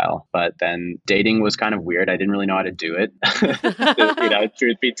for a while. But then dating was kind of weird. I didn't really know how to do it.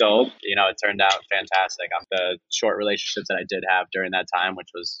 Truth be told, it turned out fantastic. The short relationships that I did have during that time, which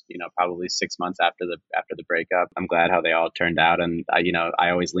was probably 6 months after the breakup, I'm glad how they all turned out. And I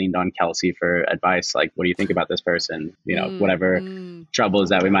always leaned on Kelsey for advice. Like, what do you think about this person? Whatever troubles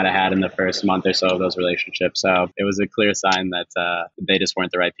that we might have had in the first month or so of those relationships. So it was a clear sign that they just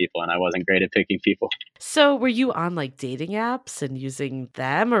weren't the right people, and I wasn't great at picking people. So were you on like dating apps and using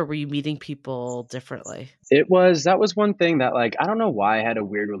them, or were you meeting people differently? That was one thing that like, I don't know why I had a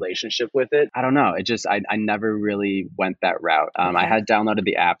weird relationship with it. I don't know. It just, I never really went that route. I had downloaded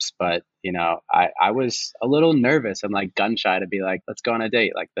the apps, but I was a little nervous and like gun shy to be like, let's go on a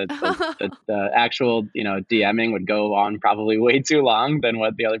date. Like the actual, DMing would go on probably way too long than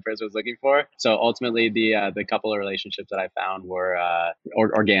what the other person was looking for. So ultimately the couple of relationships that I found were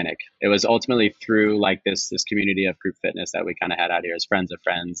organic. It was ultimately through like this community of group fitness that we kind of had out here as friends of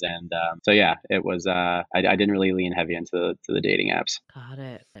friends. And so yeah, it was, I didn't really lean heavy into the dating apps. Got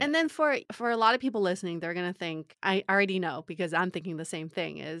it. And then for a lot of people listening, they're going to think, I already know because I'm thinking the same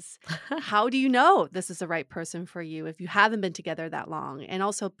thing is, how do you know this is the right person for you if you haven't been together that long? And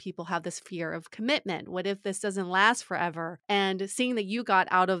also people have this fear of commitment. What if this doesn't last forever? And seeing that you got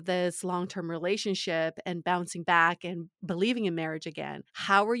out of this long-term relationship and bouncing back and believing in marriage again,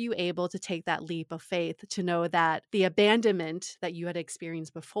 how were you able to take that leap of faith to know that the abandonment that you had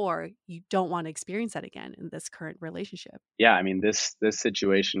experienced before, you don't want to experience that again in this current relationship? Yeah, I mean, this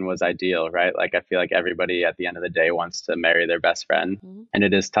situation was ideal, right? Like, I feel like everybody at the end of the day wants to marry their best friend. Mhm. And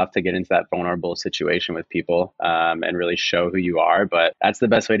it is tough to get into that vulnerable situation with people and really show who you are. But that's the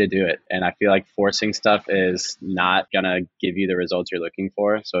best way to do it. And I feel like forcing stuff is not going to give you the results you're looking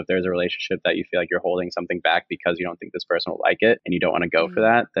for. So if there's a relationship that you feel like you're holding something back because you don't think this person will like it and you don't want to go for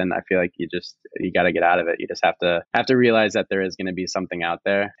that, then I feel like you got to get out of it. You just have to realize that there is going to be something out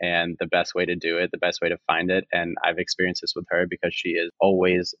there, and the best way to do it, the best way to find it. And I've experienced this with her because she is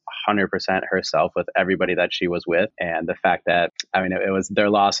always 100% herself with everybody that she was with. And the fact that, I mean, it was their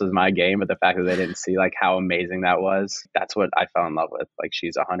loss was my game, but the fact that they didn't see like how amazing that was, that's what I fell in love with. Like,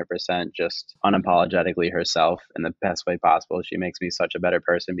 she's 100% just unapologetically herself in the best way possible. She makes me such a better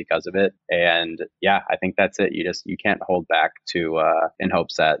person because of it. And yeah, I think that's it. You can't hold back to in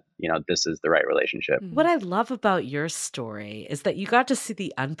hopes that, this is the right relationship. What I love about your story is that you got to see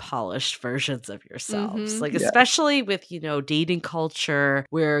the unpolished versions of yourselves. Like, especially with, dating culture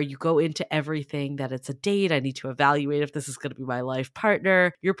where you go into everything that it's a date. I need to evaluate if this is going to be my life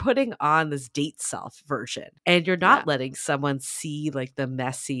partner. You're putting on this date self version, and you're not letting someone see like the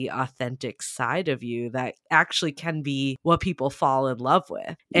messy, authentic side of you that actually can be what people fall in love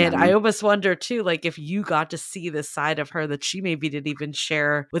with. And I almost wonder too, like, if you got to see this side of her that she maybe didn't even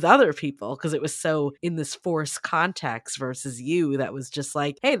share with other people because it was so in this forced context versus you that was just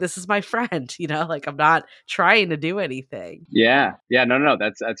like, hey, this is my friend, like, I'm not trying to do anything. Yeah. No.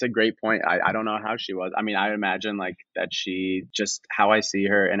 That's a great point. I don't know how she was. I mean, I imagine like that she just, how I see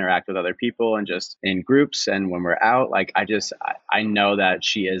her interact with other people and just in groups and when we're out, like I know that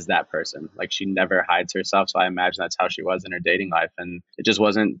she is that person. Like, she never hides herself. So I imagine that's how she was in her dating life, and it just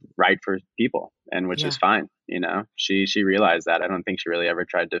wasn't right for people, and which is fine. She realized that. I don't think she really ever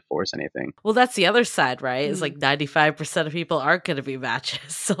tried to force anything. Well, that's the other side, right? Is like 95% of people aren't going to be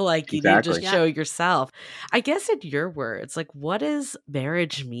matches. So like, you need to just show yourself. I guess in your words, like, what does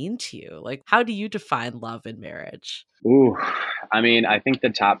marriage mean to you? Like, how do you define love in marriage? Ooh, I mean, I think the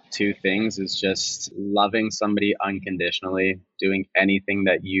top two things is just loving somebody unconditionally, doing anything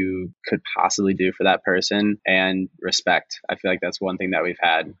that you could possibly do for that person, and respect. I feel like that's one thing that we've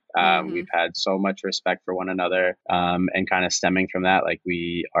had. We've had so much respect for one another, and kind of stemming from that, like,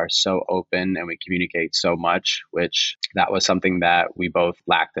 we are so open and we communicate so much, which that was something that we both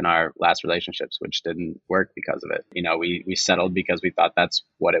lacked in our last relationships, which didn't work because of it. We settled because we thought that's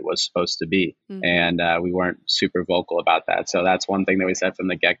what it was supposed to be. And we weren't super vocal about that. So that's one thing that we said from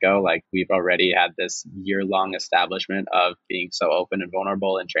the get-go. Like, we've already had this year-long establishment of being so open and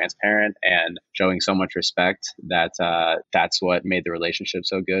vulnerable and transparent and showing so much respect that that's what made the relationship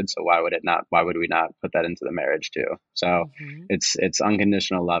so good. So why would we not put that into the marriage too? So it's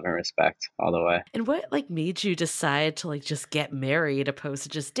unconditional love and respect all the way. And what like made you decide to like just get married opposed to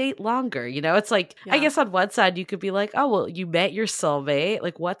just date longer? It's like, I guess on one side you could be like, oh, well, you met your soulmate.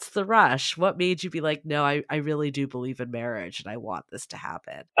 Like, what's the rush? What made you be like, no, I really do believe in marriage and I want this to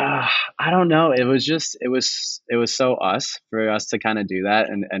happen? I don't know. It was so us for us to kind of do that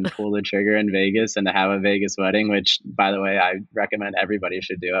and pull the trigger in Vegas and to have a Vegas wedding, which, by the way, I recommend everybody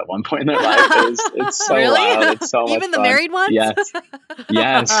should do at one point in their life. It's so really? wild. It's so much Even the fun. married ones?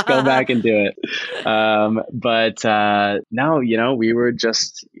 Yes. Go back and do it. But no, we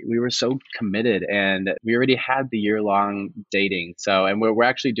were so committed, and we already had the year-long dating. So, and we're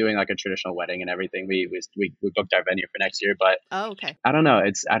actually doing like a traditional wedding and everything. We booked our venue for next year, but okay. I don't know.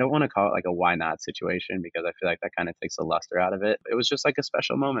 I don't want to call it like a why not situation because I feel like that kind of takes the luster out of it. It was just like a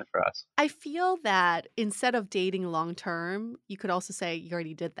special moment for us. I feel that instead of dating long term, you could also say you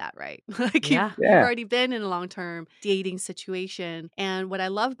already did that, right? Like, you've already been in a long term dating situation. And what I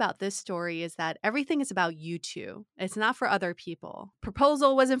love about this story is that everything is about you two. It's not for other people.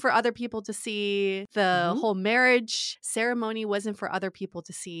 Proposal was wasn't for other people to see. The whole marriage ceremony wasn't for other people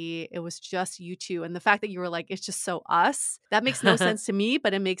to see. It was just you two. And the fact that you were like, it's just so us, that makes no sense to me,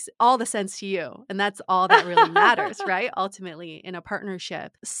 but it makes all the sense to you. And that's all that really matters, right? Ultimately, in a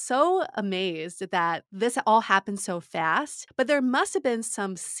partnership. So amazed that this all happened so fast, but there must have been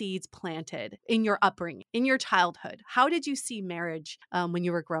some seeds planted in your upbringing, in your childhood. How did you see marriage when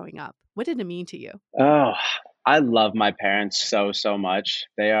you were growing up? What did it mean to you? Oh, I love my parents so much.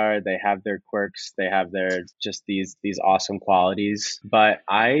 They have their quirks. They have their just these awesome qualities. But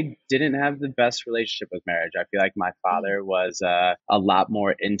I didn't have the best relationship with marriage. I feel like my father was a lot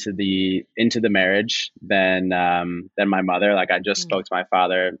more into the marriage than my mother. Like I just spoke to my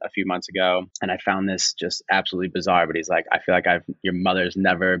father a few months ago, and I found this just absolutely bizarre. But he's like, I feel like your mother's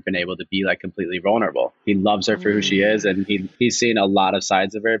never been able to be like completely vulnerable. He loves her for who she is, and he's seen a lot of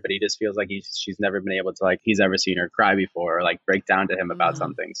sides of her, but he just feels like she's never been able to, like, he's ever seen her cry before or like break down to him about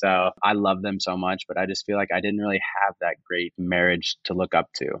something. So I love them so much, but I just feel like I didn't really have that great marriage to look up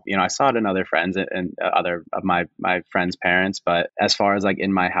to. You know, I saw it in other friends and other of my friends' parents, but as far as like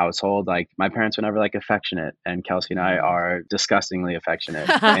in my household, like my parents were never like affectionate, and Kelsey and I are disgustingly affectionate.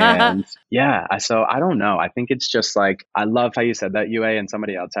 And so I don't know. I think it's just like, I love how you said that, Yue, and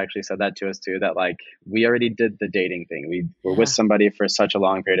somebody else actually said that to us too, that like we already did the dating thing. We were with somebody for such a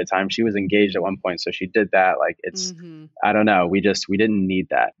long period of time. She was engaged at one point, so she did that. Like it's, I don't know. We didn't need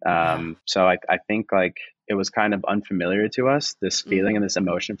that. So I think like it was kind of unfamiliar to us, this feeling and this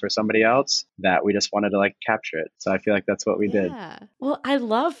emotion for somebody else, that we just wanted to like capture it. So I feel like that's what we did. Well, I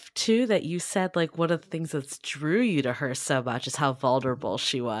love too that you said like one of the things that's drew you to her so much is how vulnerable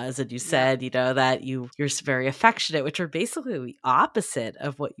she was. And you said, you know, that you're very affectionate, which are basically the opposite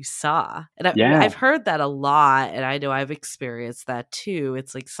of what you saw. And I've heard that a lot. And I know I've experienced that too.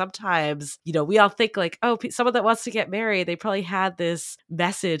 It's like sometimes, you know, we all think like, oh, someone that wants to get married, they probably had this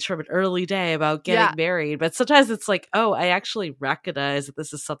message from an early day about getting married. But sometimes it's like, oh, I actually recognize that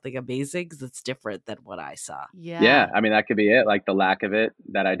this is something amazing because it's different than what I saw. Yeah. I mean, that could be it. Like the lack of it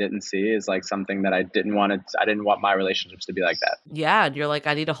that I didn't see is like something that I didn't want my relationships to be like that. Yeah. And you're like,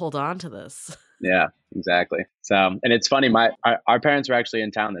 I need to hold on to this. Yeah, exactly. So, and it's funny, our parents were actually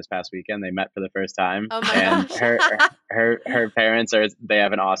in town this past weekend. They met for the first time. Oh my gosh. her parents they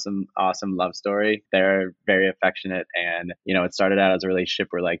have an awesome love story. They're very affectionate, and you know, it started out as a relationship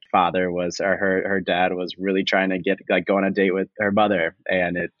where like her dad was really trying to go on a date with her mother,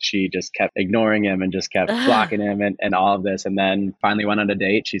 and she just kept ignoring him and just kept blocking him and all of this, and then finally went on a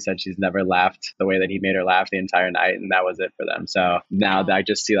date. She said she's never laughed the way that he made her laugh the entire night, and that was it for them. So now I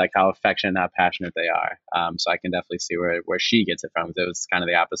just see like how affectionate, how passionate they are. So I can definitely see where she gets it from, because it was kind of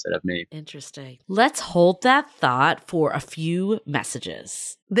the opposite of me. Interesting. Let's hold that thought for a few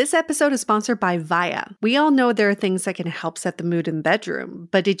messages. This episode is sponsored by Viia. We all know there are things that can help set the mood in the bedroom,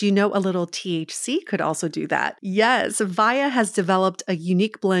 but did you know a little THC could also do that? Yes, Viia has developed a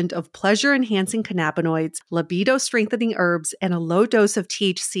unique blend of pleasure-enhancing cannabinoids, libido-strengthening herbs, and a low dose of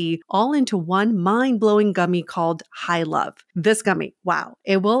THC all into one mind-blowing gummy called High Love. This gummy, wow,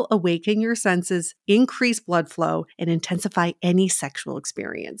 it will awaken your senses, increase blood flow, and intensify any sexual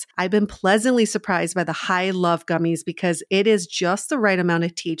experience. I've been pleasantly surprised by the High Love gummies because it is just the right amount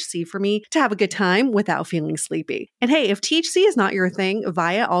of THC for me to have a good time without feeling sleepy. And hey, if THC is not your thing,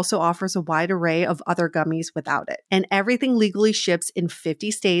 Viia also offers a wide array of other gummies without it. And everything legally ships in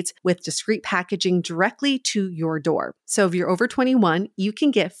 50 states with discreet packaging directly to your door. So if you're over 21, you can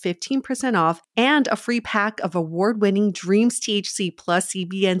get 15% off and a free pack of award-winning Dreams THC plus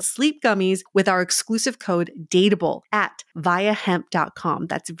CBN sleep gummies with our exclusive code DATEABLE at viiahemp.com.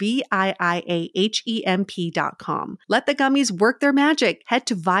 That's VIIAHEMP.com. Let the gummies work their magic. Head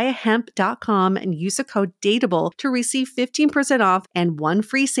to viiahemp.com and use the code DATEABLE to receive 15% off and one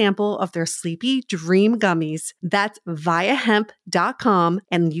free sample of their Sleepy Dream gummies. That's viiahemp.com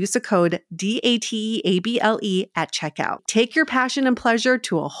and use the code DATEABLE at checkout. Take your passion and pleasure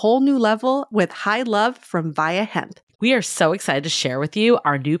to a whole new level with High Love from Viia Hemp. We are so excited to share with you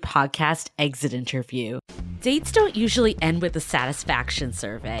our new podcast, Exit Interview. Dates don't usually end with a satisfaction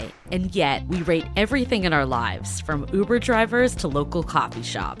survey, and yet we rate everything in our lives, from Uber drivers to local coffee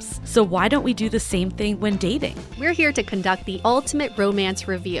shops. So why don't we do the same thing when dating? We're here to conduct the ultimate romance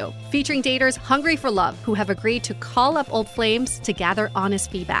review, featuring daters hungry for love who have agreed to call up old flames to gather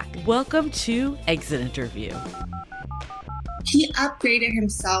honest feedback. Welcome to Exit Interview. He upgraded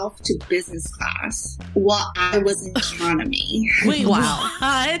himself to business class while I was in economy. Wait, wow.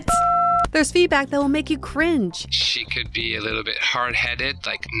 What? There's feedback that will make you cringe. She could be a little bit hard-headed,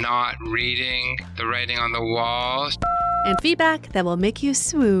 like not reading the writing on the wall. And feedback that will make you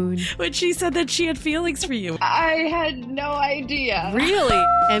swoon. When she said that she had feelings for you. I had no idea. Really?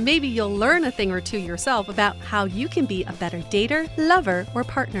 And maybe you'll learn a thing or two yourself about how you can be a better dater, lover, or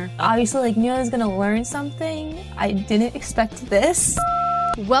partner. Obviously, like, knew I was going to learn something. I didn't expect this.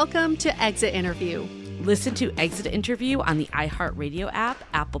 Welcome to Exit Interview. Listen to Exit Interview on the iHeartRadio app,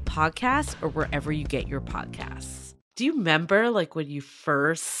 Apple Podcasts, or wherever you get your podcasts. Do you remember like when you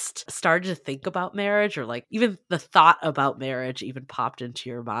first started to think about marriage, or like even the thought about marriage even popped into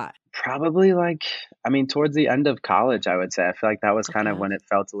your mind? Probably towards the end of college, I would say. I feel like that was kind of when it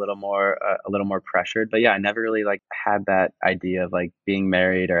felt a little more pressured. But yeah, I never really like had that idea of like being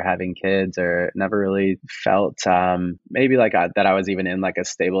married or having kids, or never really felt maybe like that I was even in like a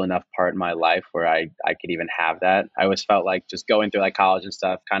stable enough part in my life where I could even have that. I always felt like just going through like college and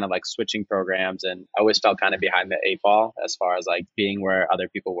stuff, kind of like switching programs, and I always felt kind of behind the eight ball as far as like being where other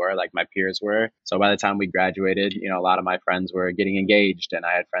people were, like my peers were. So by the time we graduated, a lot of my friends were getting engaged, and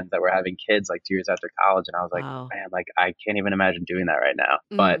I had friends that were having kids like 2 years after college, and I was like, wow, man, like I can't even imagine doing that right now.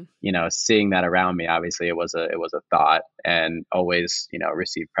 But seeing that around me, obviously it was a thought, and always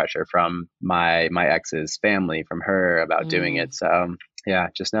received pressure from my ex's family, from her, about doing it. So yeah,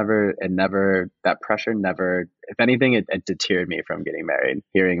 just that pressure never, if anything, it deterred me from getting married,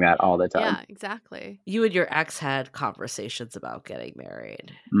 hearing that all the time. Yeah, exactly. You and your ex had conversations about getting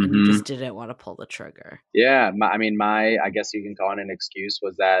married, and you just didn't want to pull the trigger. Yeah, I guess you can call it an excuse,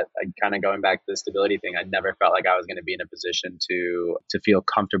 was that kind of going back to the stability thing. I never felt like I was going to be in a position to feel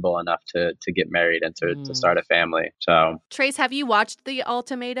comfortable enough to get married and to start a family. So, Trace, have you watched The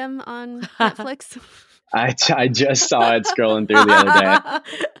Ultimatum on Netflix? I just saw it scrolling through the other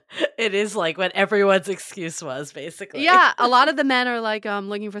day. It is like what everyone's excuse was, basically. Yeah, a lot of the men are like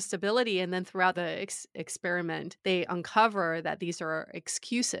looking for stability, and then throughout the experiment, they uncover that these are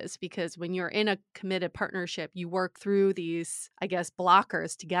excuses, because when you're in a committed partnership, you work through these, I guess,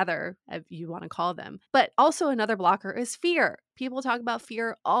 blockers together, if you want to call them. But also another blocker is fear. People talk about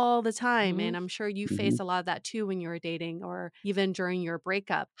fear all the time, and I'm sure you face a lot of that too when you were dating, or even during your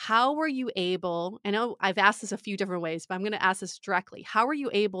breakup. How were you able, I know I've asked this a few different ways, but I'm going to ask this directly. How were you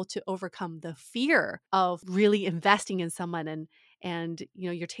able to overcome the fear of really investing in someone, and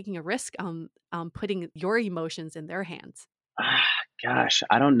you're taking a risk on putting your emotions in their hands? Gosh,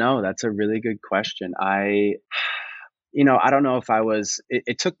 I don't know. That's a really good question. I don't know if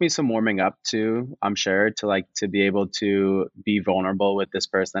it took me some warming up too, I'm sure, to be able to be vulnerable with this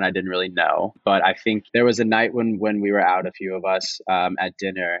person I didn't really know. But I think there was a night when we were out, a few of us, at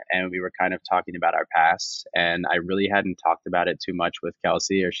dinner, and we were kind of talking about our past. And I really hadn't talked about it too much with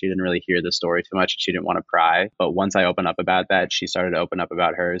Kelsey, or she didn't really hear the story too much. She didn't want to pry. But once I opened up about that, she started to open up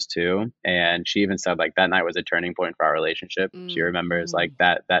about hers too. And she even said like that night was a turning point for our relationship. She remembers like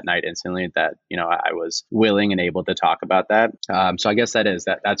that night instantly, that, I was willing and able to talk about that. So I guess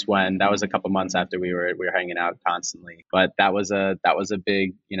that's when, that was a couple months after we were hanging out constantly. But that was a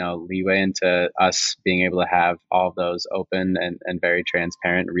big, leeway into us being able to have all of those open and very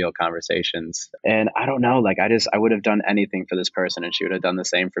transparent, real conversations. And I don't know, like I would have done anything for this person, and she would have done the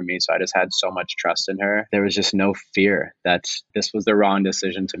same for me. So I just had so much trust in her. There was just no fear that this was the wrong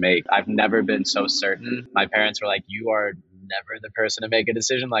decision to make. I've never been so certain. My parents were like, you are never the person to make a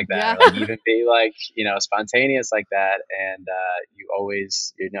decision like that, Yeah. or like even be like, spontaneous like that. And you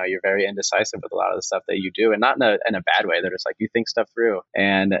always, you're very indecisive with a lot of the stuff that you do, and not in a bad way. They're just like, you think stuff through.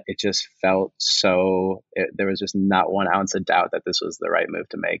 And it just felt there was just not 1 ounce of doubt that this was the right move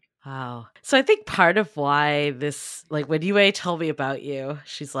to make. Wow. So I think part of why this, like when Yue told me about you,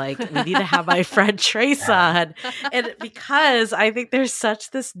 she's like, we need to have my friend Trace on. And because I think there's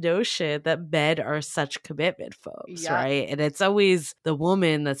such this notion that men are such commitment folks, Yeah. right? And it's always the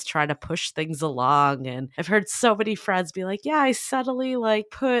woman that's trying to push things along. And I've heard so many friends be like, yeah, I subtly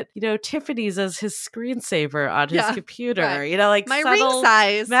like put, Tiffany's as his screensaver on his computer, right. like My subtle ring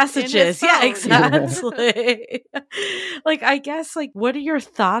size messages. in his Yeah, phone. exactly. Like, I guess, like, what are your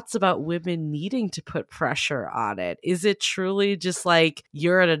thoughts about women needing to put pressure on it? Is it truly just like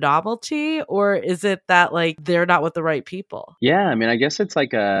you're a novelty, or is it that like they're not with the right people? Yeah, I guess it's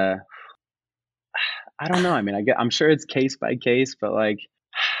like I don't know. I'm sure it's case by case, but like,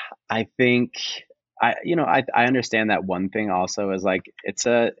 I think I understand that one thing also is like, it's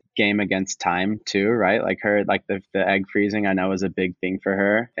a game against time too, right? Like the egg freezing, I know, is a big thing for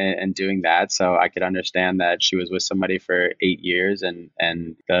her, and doing that. So I could understand that she was with somebody for 8 years and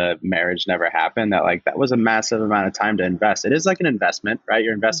the marriage never happened. That was a massive amount of time to invest. It is like an investment, right?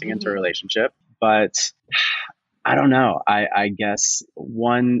 You're investing into a relationship, but I don't know. I guess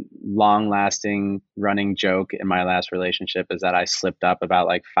one long lasting running joke in my last relationship is that I slipped up about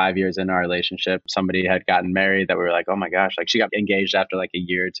like 5 years into our relationship. Somebody had gotten married that we were like, oh my gosh, like she got engaged after like a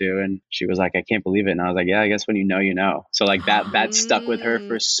year or two. And she was like, I can't believe it. And I was like, yeah, I guess when you know, you know. So like that stuck with her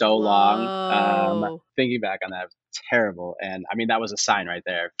for so long. Whoa. Thinking back on that, terrible. And I mean, that was a sign right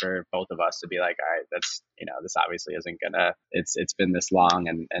there for both of us to be like, all right, that's, this obviously isn't gonna, it's been this long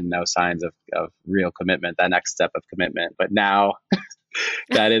and no signs of real commitment, that next step of commitment. But now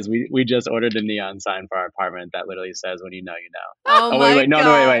that is, we just ordered a neon sign for our apartment that literally says, when you know, you know. Oh my wait, no,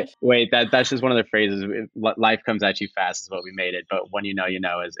 gosh. wait, that's just one of the phrases. Life comes at you fast is what we made it. But when you know,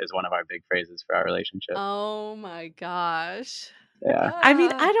 is one of our big phrases for our relationship. Oh my gosh. Yeah. I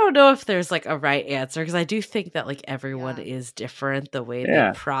mean, I don't know if there's like a right answer because I do think that like everyone Yeah. is different the way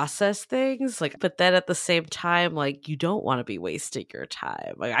Yeah. they process things. Like, but then at the same time, like you don't want to be wasting your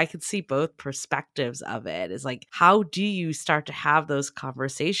time. Like I can see both perspectives of it. Is like, how do you start to have those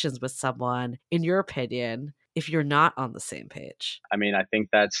conversations with someone, in your opinion, if you're not on the same page? I mean, I think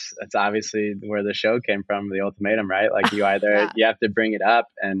that's obviously where the show came from, the ultimatum, right? Like you either Yeah. you have to bring it up,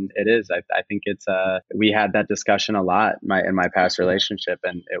 and it is. I think it's we had that discussion a lot in my past relationship,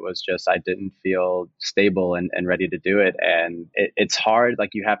 and it was just I didn't feel stable and ready to do it, and it's hard.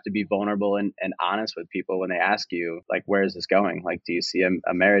 Like you have to be vulnerable and honest with people when they ask you, like, where is this going? Like, do you see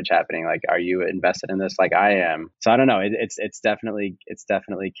a marriage happening? Like, are you invested in this like I am? So I don't know. It's definitely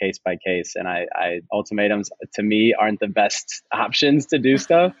case by case, and I ultimatums to me aren't the best options to do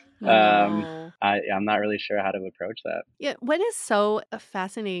stuff. No. I'm not really sure how to approach that. Yeah, what is so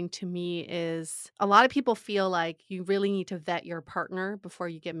fascinating to me is a lot of people feel like you really need to vet your partner before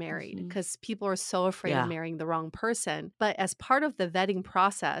you get married because people are so afraid Yeah. of marrying the wrong person. But as part of the vetting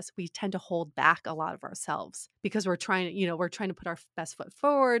process, we tend to hold back a lot of ourselves because we're trying to put our best foot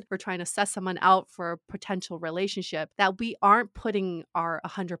forward. We're trying to assess someone out for a potential relationship that we aren't putting our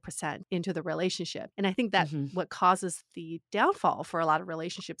 100% into the relationship. And I think that what causes the downfall for a lot of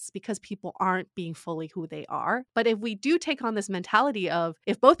relationships because people aren't being fully who they are. But if we do take on this mentality of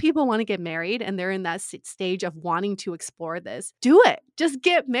if both people want to get married and they're in that stage of wanting to explore this, do it. Just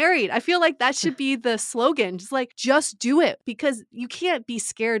get married. I feel like that should be the slogan. Just do it because you can't be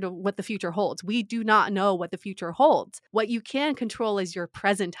scared of what the future holds. We do not know what the future holds. What you can control is your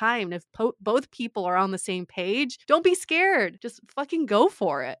present time. If both people are on the same page, don't be scared. Just fucking go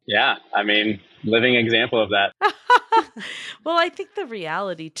for it. Yeah. I mean, living example of that. Well, I think the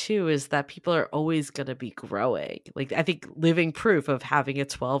reality too is that people are always going to be growing. Like I think living proof of having a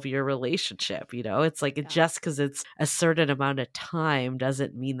 12-year relationship, it's like just because it's a certain amount of time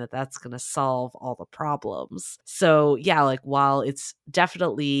doesn't mean that that's going to solve all the problems. So yeah, like while it's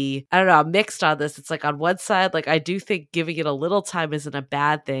definitely, I don't know, I'm mixed on this. It's like on one side, like I do think giving it a little time isn't a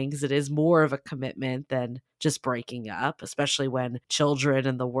bad thing because it is more of a commitment than just breaking up, especially when children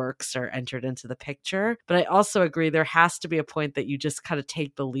and the works are entered into the picture. But I also agree there has to be a point that you just kind of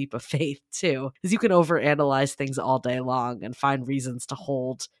take the leap of faith too, because you can overanalyze things all day long and find reasons to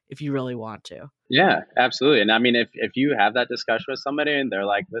hold if you really want to. Yeah, absolutely. And I mean, if you have that discussion with somebody and they're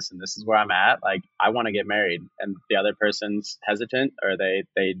like, listen, this is where I'm at, like I want to get married, and the other person's hesitant or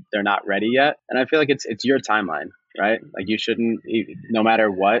they're not ready yet. And I feel like it's your timeline. Right? Like you shouldn't, no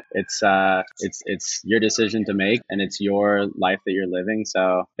matter what, it's your decision to make and it's your life that you're living.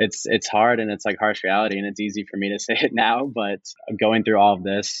 So it's hard and it's like harsh reality, and it's easy for me to say it now, but going through all of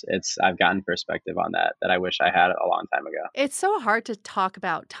this, I've gotten perspective on that I wish I had a long time ago. It's so hard to talk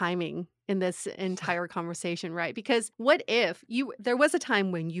about timing in this entire conversation, right? Because what if there was a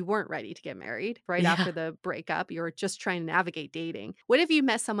time when you weren't ready to get married right after the breakup, you were just trying to navigate dating. What if you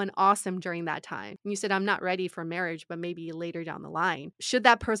met someone awesome during that time and you said, I'm not ready for marriage, but maybe later down the line? Should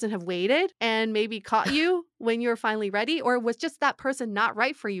that person have waited and maybe caught you when you were finally ready? Or was just that person not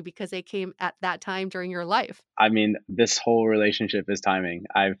right for you because they came at that time during your life? I mean, this whole relationship is timing.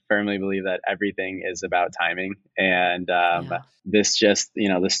 I firmly believe that everything is about timing, and this just,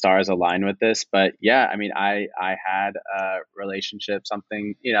 the stars align with this. But yeah, I mean, I had a relationship,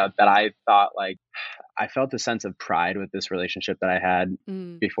 something, that I thought like, I felt a sense of pride with this relationship that I had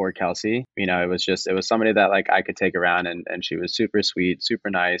before Kelsey. It was somebody that like I could take around, and she was super sweet,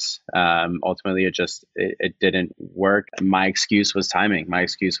 super nice. Ultimately, it didn't work. My excuse was timing. My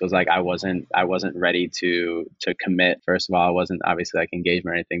excuse was like I wasn't ready to commit. First of all, I wasn't obviously like engaged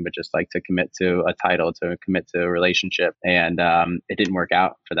or anything, but just like to commit to a title, to commit to a relationship, and it didn't work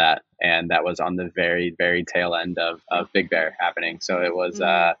out for that. And that was on the very, very tail end of Big Bear happening. So it was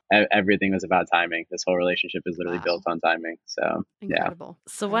everything was about timing. This whole relationship is literally built on timing. So Incredible.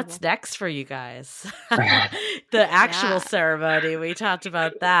 So what's next for you guys. The actual ceremony, we talked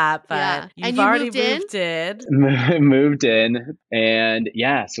about that, but you've already moved in. Moved in. And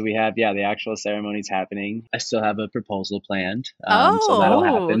so we have, the actual ceremony's happening. I still have a proposal planned. So that'll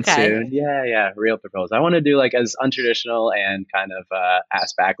happen soon. Yeah. Real proposal. I want to do like as untraditional and kind of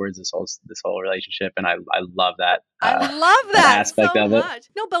ass backwards this whole relationship. And I love that. I love that aspect so of much. it.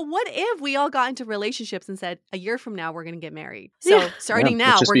 No, but what if we all got into relationships and said, a year from now, we're going to get married? So starting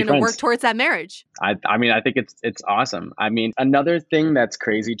now, we're going to work towards that marriage. I mean, I think it's awesome. I mean, another thing that's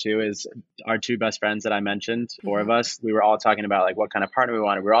crazy too is our two best friends that I mentioned, four of us, we were all talking about like what kind of partner we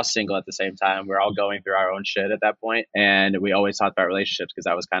wanted. We were all single at the same time. We were all going through our own shit at that point. And we always talked about relationships because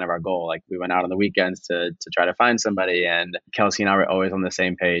that was kind of our goal. Like we went out on the weekends to try to find somebody. And Kelsey and I were always on the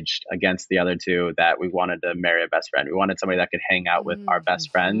same page against the other two that we wanted to marry a best friend. We wanted somebody that could hang out with our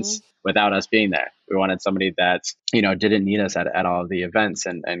best friends without us being there. We wanted somebody that, didn't need us at all of the events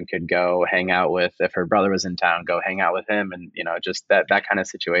and could go hang out with, if her brother was in town, go hang out with him and, just that kind of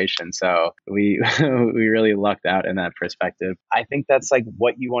situation. So we we really lucked out in that perspective. I think that's like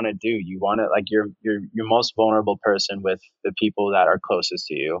what you want to do. You want to like you're most vulnerable person with the people that are closest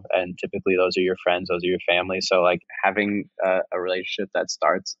to you. And typically those are your friends, those are your family. So like having a relationship that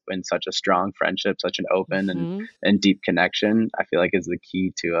starts in such a strong friendship, such an open and deep connection, I feel like is the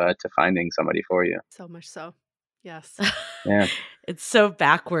key to finding somebody for you. So much so. Yes. Yeah. It's so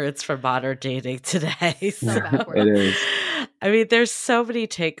backwards for modern dating today. So backwards. It is. I mean, there's so many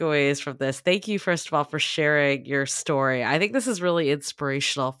takeaways from this. Thank you, first of all, for sharing your story. I think this is really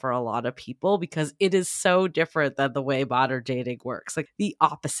inspirational for a lot of people because it is so different than the way modern dating works, like the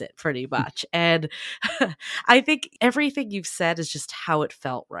opposite pretty much. And I think everything you've said is just how it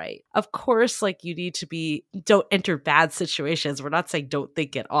felt right. Of course, like you need to don't enter bad situations. We're not saying don't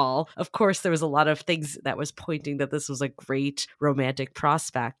think at all. Of course, there was a lot of things that was pointing that this was a great romantic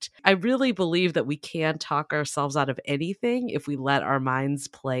prospect. I really believe that we can talk ourselves out of anything if we let our minds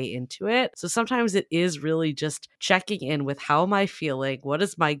play into it. So sometimes it is really just checking in with how am I feeling? What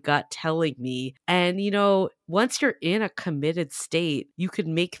is my gut telling me? And, once you're in a committed state, you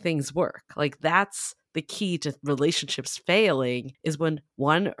can make things work. Like that's the key to relationships failing is when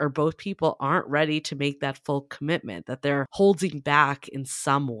one or both people aren't ready to make that full commitment, that they're holding back in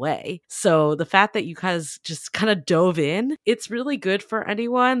some way. So the fact that you guys just kind of dove in, it's really good for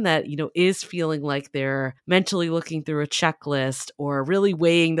anyone that, is feeling like they're mentally looking through a checklist or really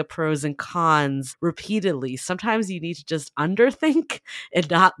weighing the pros and cons repeatedly. Sometimes you need to just underthink and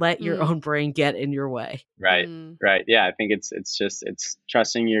not let your own brain get in your way. Right. Right. Yeah. I think it's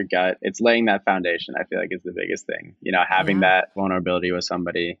trusting your gut. It's laying that foundation. I feel like is the biggest thing, having that vulnerability with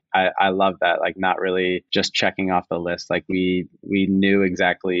somebody. I love that. Like not really just checking off the list. Like we knew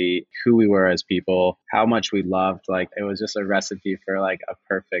exactly who we were as people, how much we loved. Like it was just a recipe for like a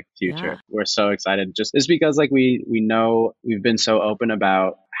perfect future. Yeah. We're so excited just because like we know we've been so open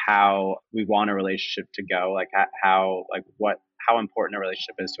about how we want a relationship to go, like how important a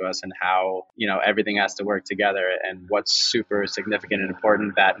relationship is to us and how, everything has to work together and what's super significant and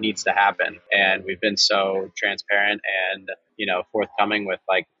important that needs to happen. And we've been so transparent and, forthcoming with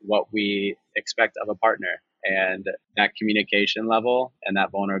like what we expect of a partner. And that communication level and that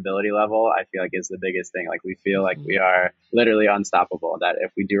vulnerability level, I feel like is the biggest thing. Like we feel like we are literally unstoppable, that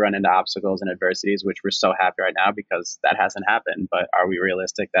if we do run into obstacles and adversities, which we're so happy right now because that hasn't happened, but are we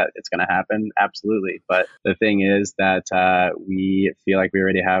realistic that it's going to happen? Absolutely. But the thing is that we feel like we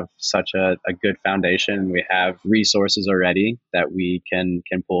already have such a good foundation. We have resources already that we can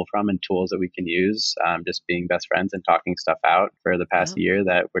pull from and tools that we can use, just being best friends and talking stuff out for the past year,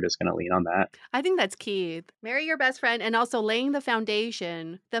 that we're just going to lean on that. I think that's key. Marry your best friend and also laying the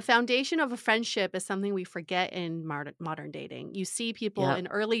foundation. The foundation of a friendship is something we forget in modern dating. You see people in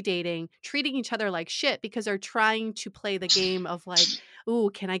early dating treating each other like shit because they're trying to play the game of like, ooh,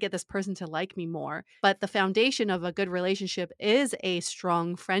 can I get this person to like me more? But the foundation of a good relationship is a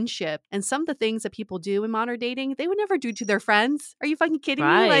strong friendship. And some of the things that people do in modern dating, they would never do to their friends. Are you fucking kidding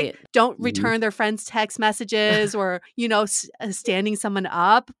me? Like, don't return their friends' text messages or, standing someone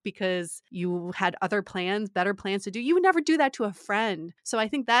up because you had other plans, better plans to do. You would never do that to a friend. So I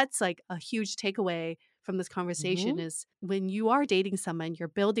think that's like a huge takeaway from this conversation is when you are dating someone, you're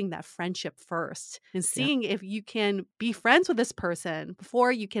building that friendship first and seeing if you can be friends with this person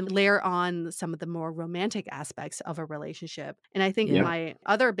before you can layer on some of the more romantic aspects of a relationship. And I think my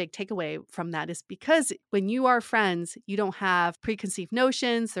other big takeaway from that is because when you are friends, you don't have preconceived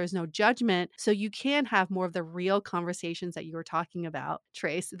notions, there's no judgment. So you can have more of the real conversations that you were talking about,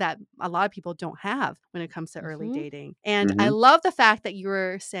 Trace, that a lot of people don't have when it comes to early dating. And I love the fact that you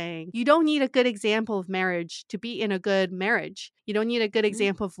were saying you don't need a good example of marriage to be in a good marriage. You don't need a good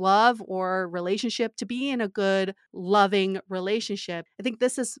example of love or relationship to be in a good, loving relationship. I think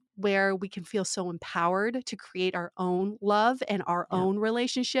this is where we can feel so empowered to create our own love and our own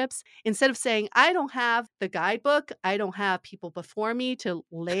relationships. Instead of saying, I don't have the guidebook, I don't have people before me to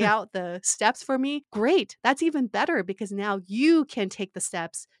lay out the steps for me. Great. That's even better because now you can take the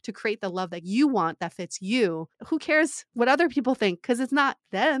steps to create the love that you want that fits you. Who cares what other people think? Because it's not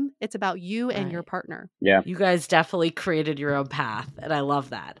them. It's about you and your partner. Yeah. You guys definitely created your own path. And I love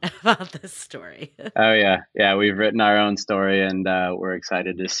that about this story. Oh, yeah. Yeah. We've written our own story and we're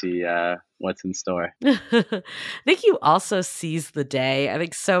excited to see what's in store. I think you also seize the day. I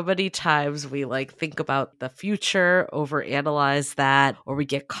think so many times we like think about the future, overanalyze that, or we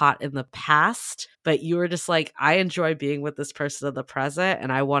get caught in the past. But you were just like, I enjoy being with this person in the present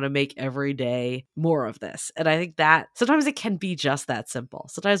and I want to make every day more of this. And I think that sometimes it can be just that simple.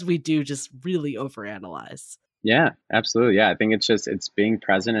 Sometimes we do just really overanalyze. Yeah, absolutely. Yeah, I think it's being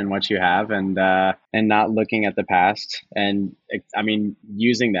present in what you have and not looking at the past. And I mean,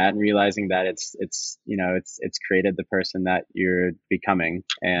 using that and realizing that it's created the person that you're becoming.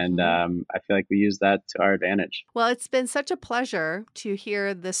 And I feel like we use that to our advantage. Well, it's been such a pleasure to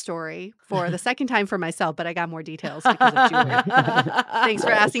hear this story for the second time for myself, but I got more details because of Julie. Thanks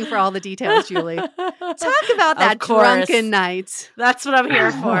for asking for all the details, Julie. Talk about that drunken night. That's what I'm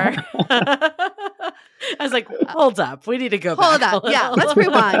here for. I was like, hold up. We need to go back. Hold up. Yeah, let's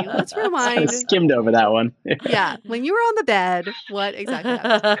rewind. I skimmed over that one. Yeah. When you were on the bed, what exactly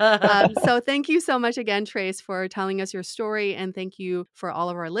happened? So thank you so much again, Trace, for telling us your story. And thank you for all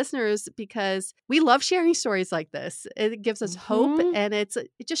of our listeners because we love sharing stories like this. It gives us hope and it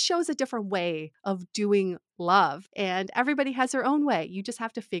just shows a different way of doing love. And everybody has their own way. You just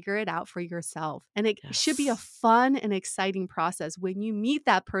have to figure it out for yourself. And it should be a fun and exciting process when you meet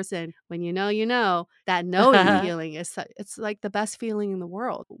that person, when you know, that knowing feeling it's like the best feeling in the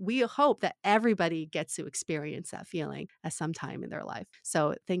world. We hope that everybody gets to experience that feeling at some time in their life.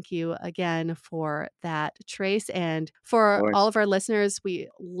 So thank you again for that, Trace. And for all of our listeners, we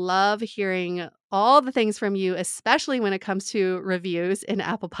love hearing all the things from you, especially when it comes to reviews in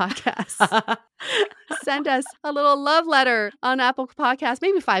Apple Podcasts. Send us a little love letter on Apple Podcasts,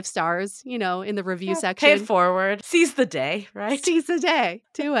 maybe 5 stars, in the review section. Pay it forward. Seize the day, right? Seize the day.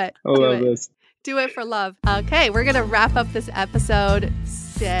 Do it. I love this. Do it for love. Okay, we're going to wrap up this episode.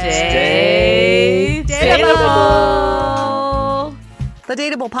 Stay dateable. The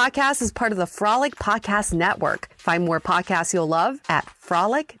Dateable Podcast is part of the Frolic Podcast Network. Find more podcasts you'll love at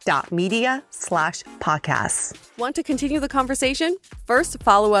frolic.media/podcasts. Want to continue the conversation? First,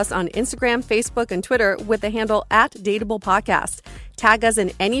 follow us on Instagram, Facebook, and Twitter with the handle @DateablePodcast. Tag us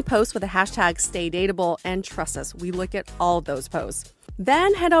in any post with the hashtag StayDateable, and trust us, we look at all those posts.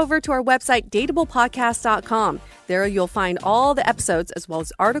 Then head over to our website, dateablepodcast.com. There you'll find all the episodes as well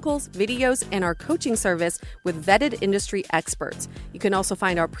as articles, videos, and our coaching service with vetted industry experts. You can also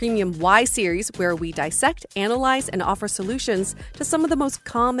find our premium Why series where we dissect, analyze, and offer solutions to some of the most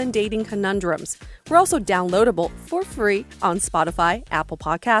common dating conundrums. We're also downloadable for free on Spotify, Apple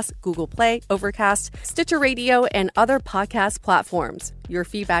Podcasts, Google Play, Overcast, Stitcher Radio, and other podcast platforms. Your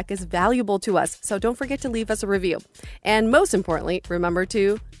feedback is valuable to us, so don't forget to leave us a review. And most importantly, remember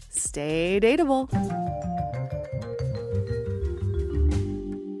to stay dateable.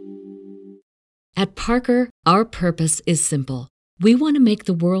 At Parker, our purpose is simple. We want to make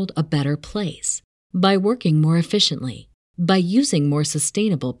the world a better place by working more efficiently, by using more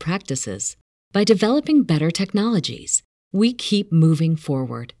sustainable practices, by developing better technologies. We keep moving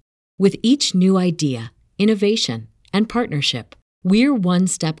forward. With each new idea, innovation, and partnership, we're one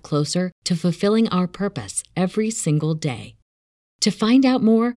step closer to fulfilling our purpose every single day. To find out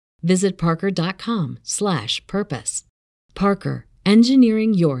more, visit parker.com/purpose. Parker,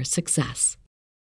 engineering your success.